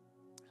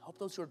 Help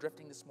those who are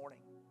drifting this morning.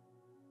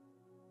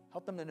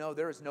 Help them to know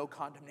there is no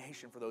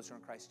condemnation for those who are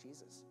in Christ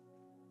Jesus.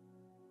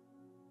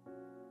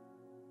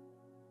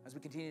 As we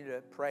continue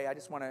to pray, I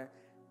just want to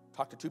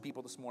talk to 2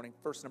 people this morning.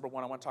 First, number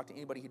 1, I want to talk to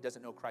anybody who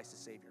doesn't know Christ as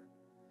Savior.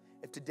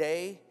 If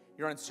today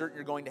you're uncertain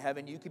you're going to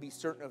heaven, you could be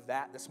certain of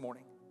that this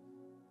morning.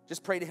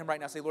 Just pray to him right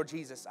now. Say, Lord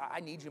Jesus, I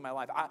need you in my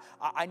life.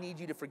 I need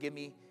you to forgive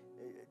me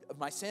of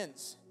my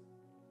sins.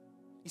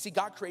 You see,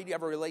 God created you to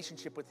have a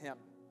relationship with him.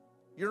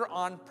 You're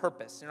on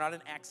purpose. You're not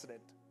an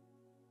accident.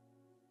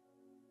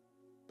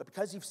 But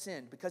because you've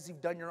sinned, because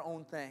you've done your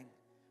own thing,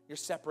 you're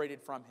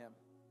separated from him.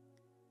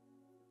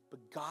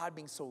 But God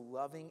being so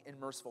loving and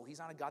merciful, he's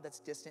not a God that's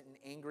distant and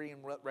angry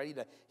and ready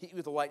to hit you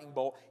with a lightning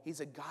bolt. He's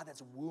a God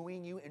that's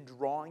wooing you and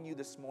drawing you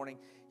this morning.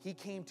 He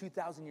came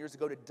 2,000 years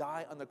ago to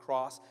die on the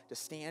cross, to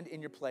stand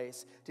in your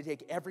place, to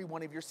take every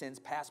one of your sins,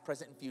 past,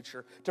 present, and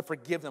future, to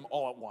forgive them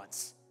all at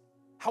once.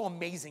 How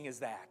amazing is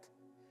that?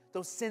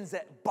 Those sins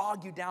that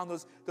bog you down,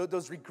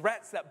 those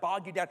regrets that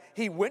bog you down.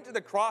 He went to the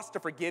cross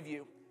to forgive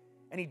you,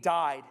 and he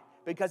died.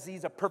 Because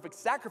he's a perfect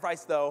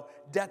sacrifice, though,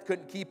 death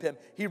couldn't keep him.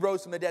 He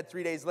rose from the dead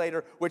 3 days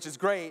later, which is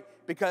great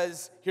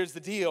because here's the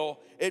deal.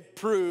 It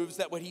proves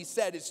that what he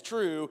said is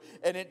true,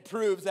 and it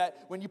proves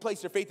that when you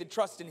place your faith and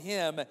trust in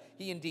him,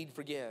 he indeed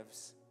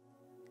forgives.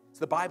 So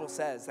the Bible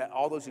says that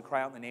all those who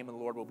cry out in the name of the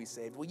Lord will be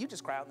saved. Will you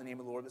just cry out in the name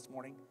of the Lord this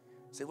morning?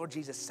 Say, Lord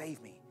Jesus,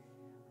 save me.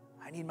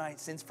 I need my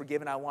sins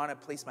forgiven. I want to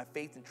place my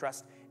faith and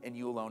trust in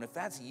you alone. If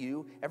that's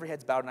you, every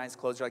head's bowed and eyes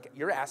closed,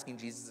 you're asking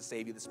Jesus to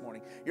save you this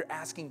morning. You're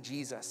asking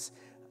Jesus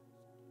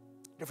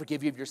to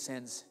forgive you of your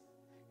sins.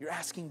 You're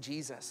asking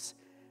Jesus.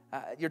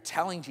 You're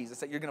telling Jesus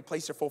that you're going to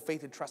place your full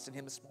faith and trust in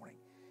him this morning.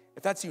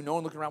 If that's you, no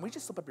one looking around, will you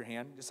just slip up your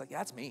hand? Just like, yeah,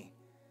 that's me.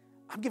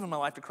 I'm giving my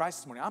life to Christ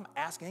this morning. I'm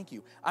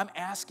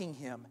asking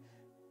him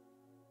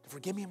to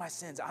forgive me of my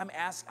sins.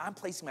 I'm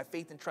placing my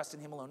faith and trust in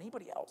him alone.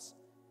 Anybody else?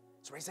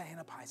 So raise that hand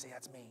up high. Say,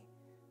 that's me.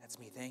 That's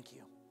me. Thank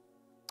you.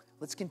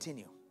 Let's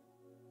continue.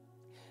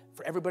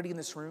 For everybody in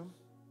this room,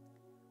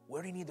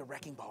 where do you need the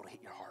wrecking ball to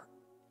hit your heart?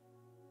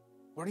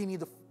 Where do you need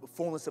the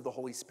fullness of the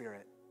Holy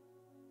Spirit?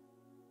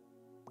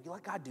 Will you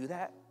let God do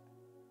that?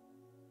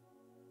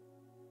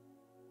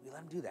 Will you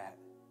let him do that?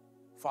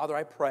 Father,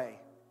 I pray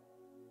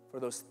for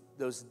those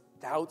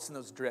doubts and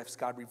those drifts.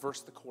 God, reverse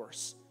the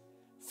course.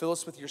 Fill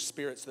us with your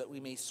Spirit so that we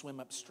may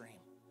swim upstream.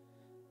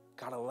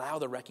 God, allow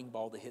the wrecking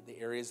ball to hit the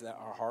areas of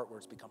our heart where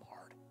it's become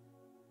hard.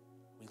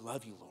 We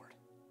love you, Lord.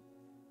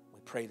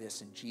 We pray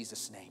this in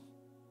Jesus' name.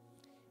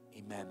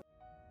 Amen.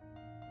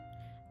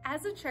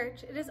 As a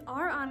church, it is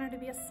our honor to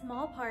be a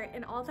small part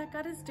in all that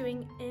God is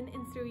doing in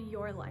and through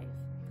your life.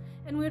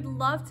 And we would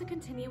love to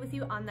continue with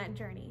you on that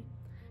journey.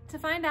 To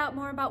find out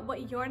more about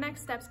what your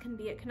next steps can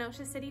be at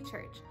Kenosha City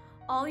Church,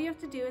 all you have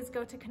to do is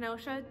go to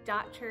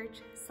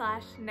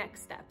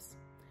kenosha.church/nextsteps.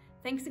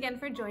 Thanks again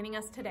for joining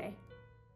us today.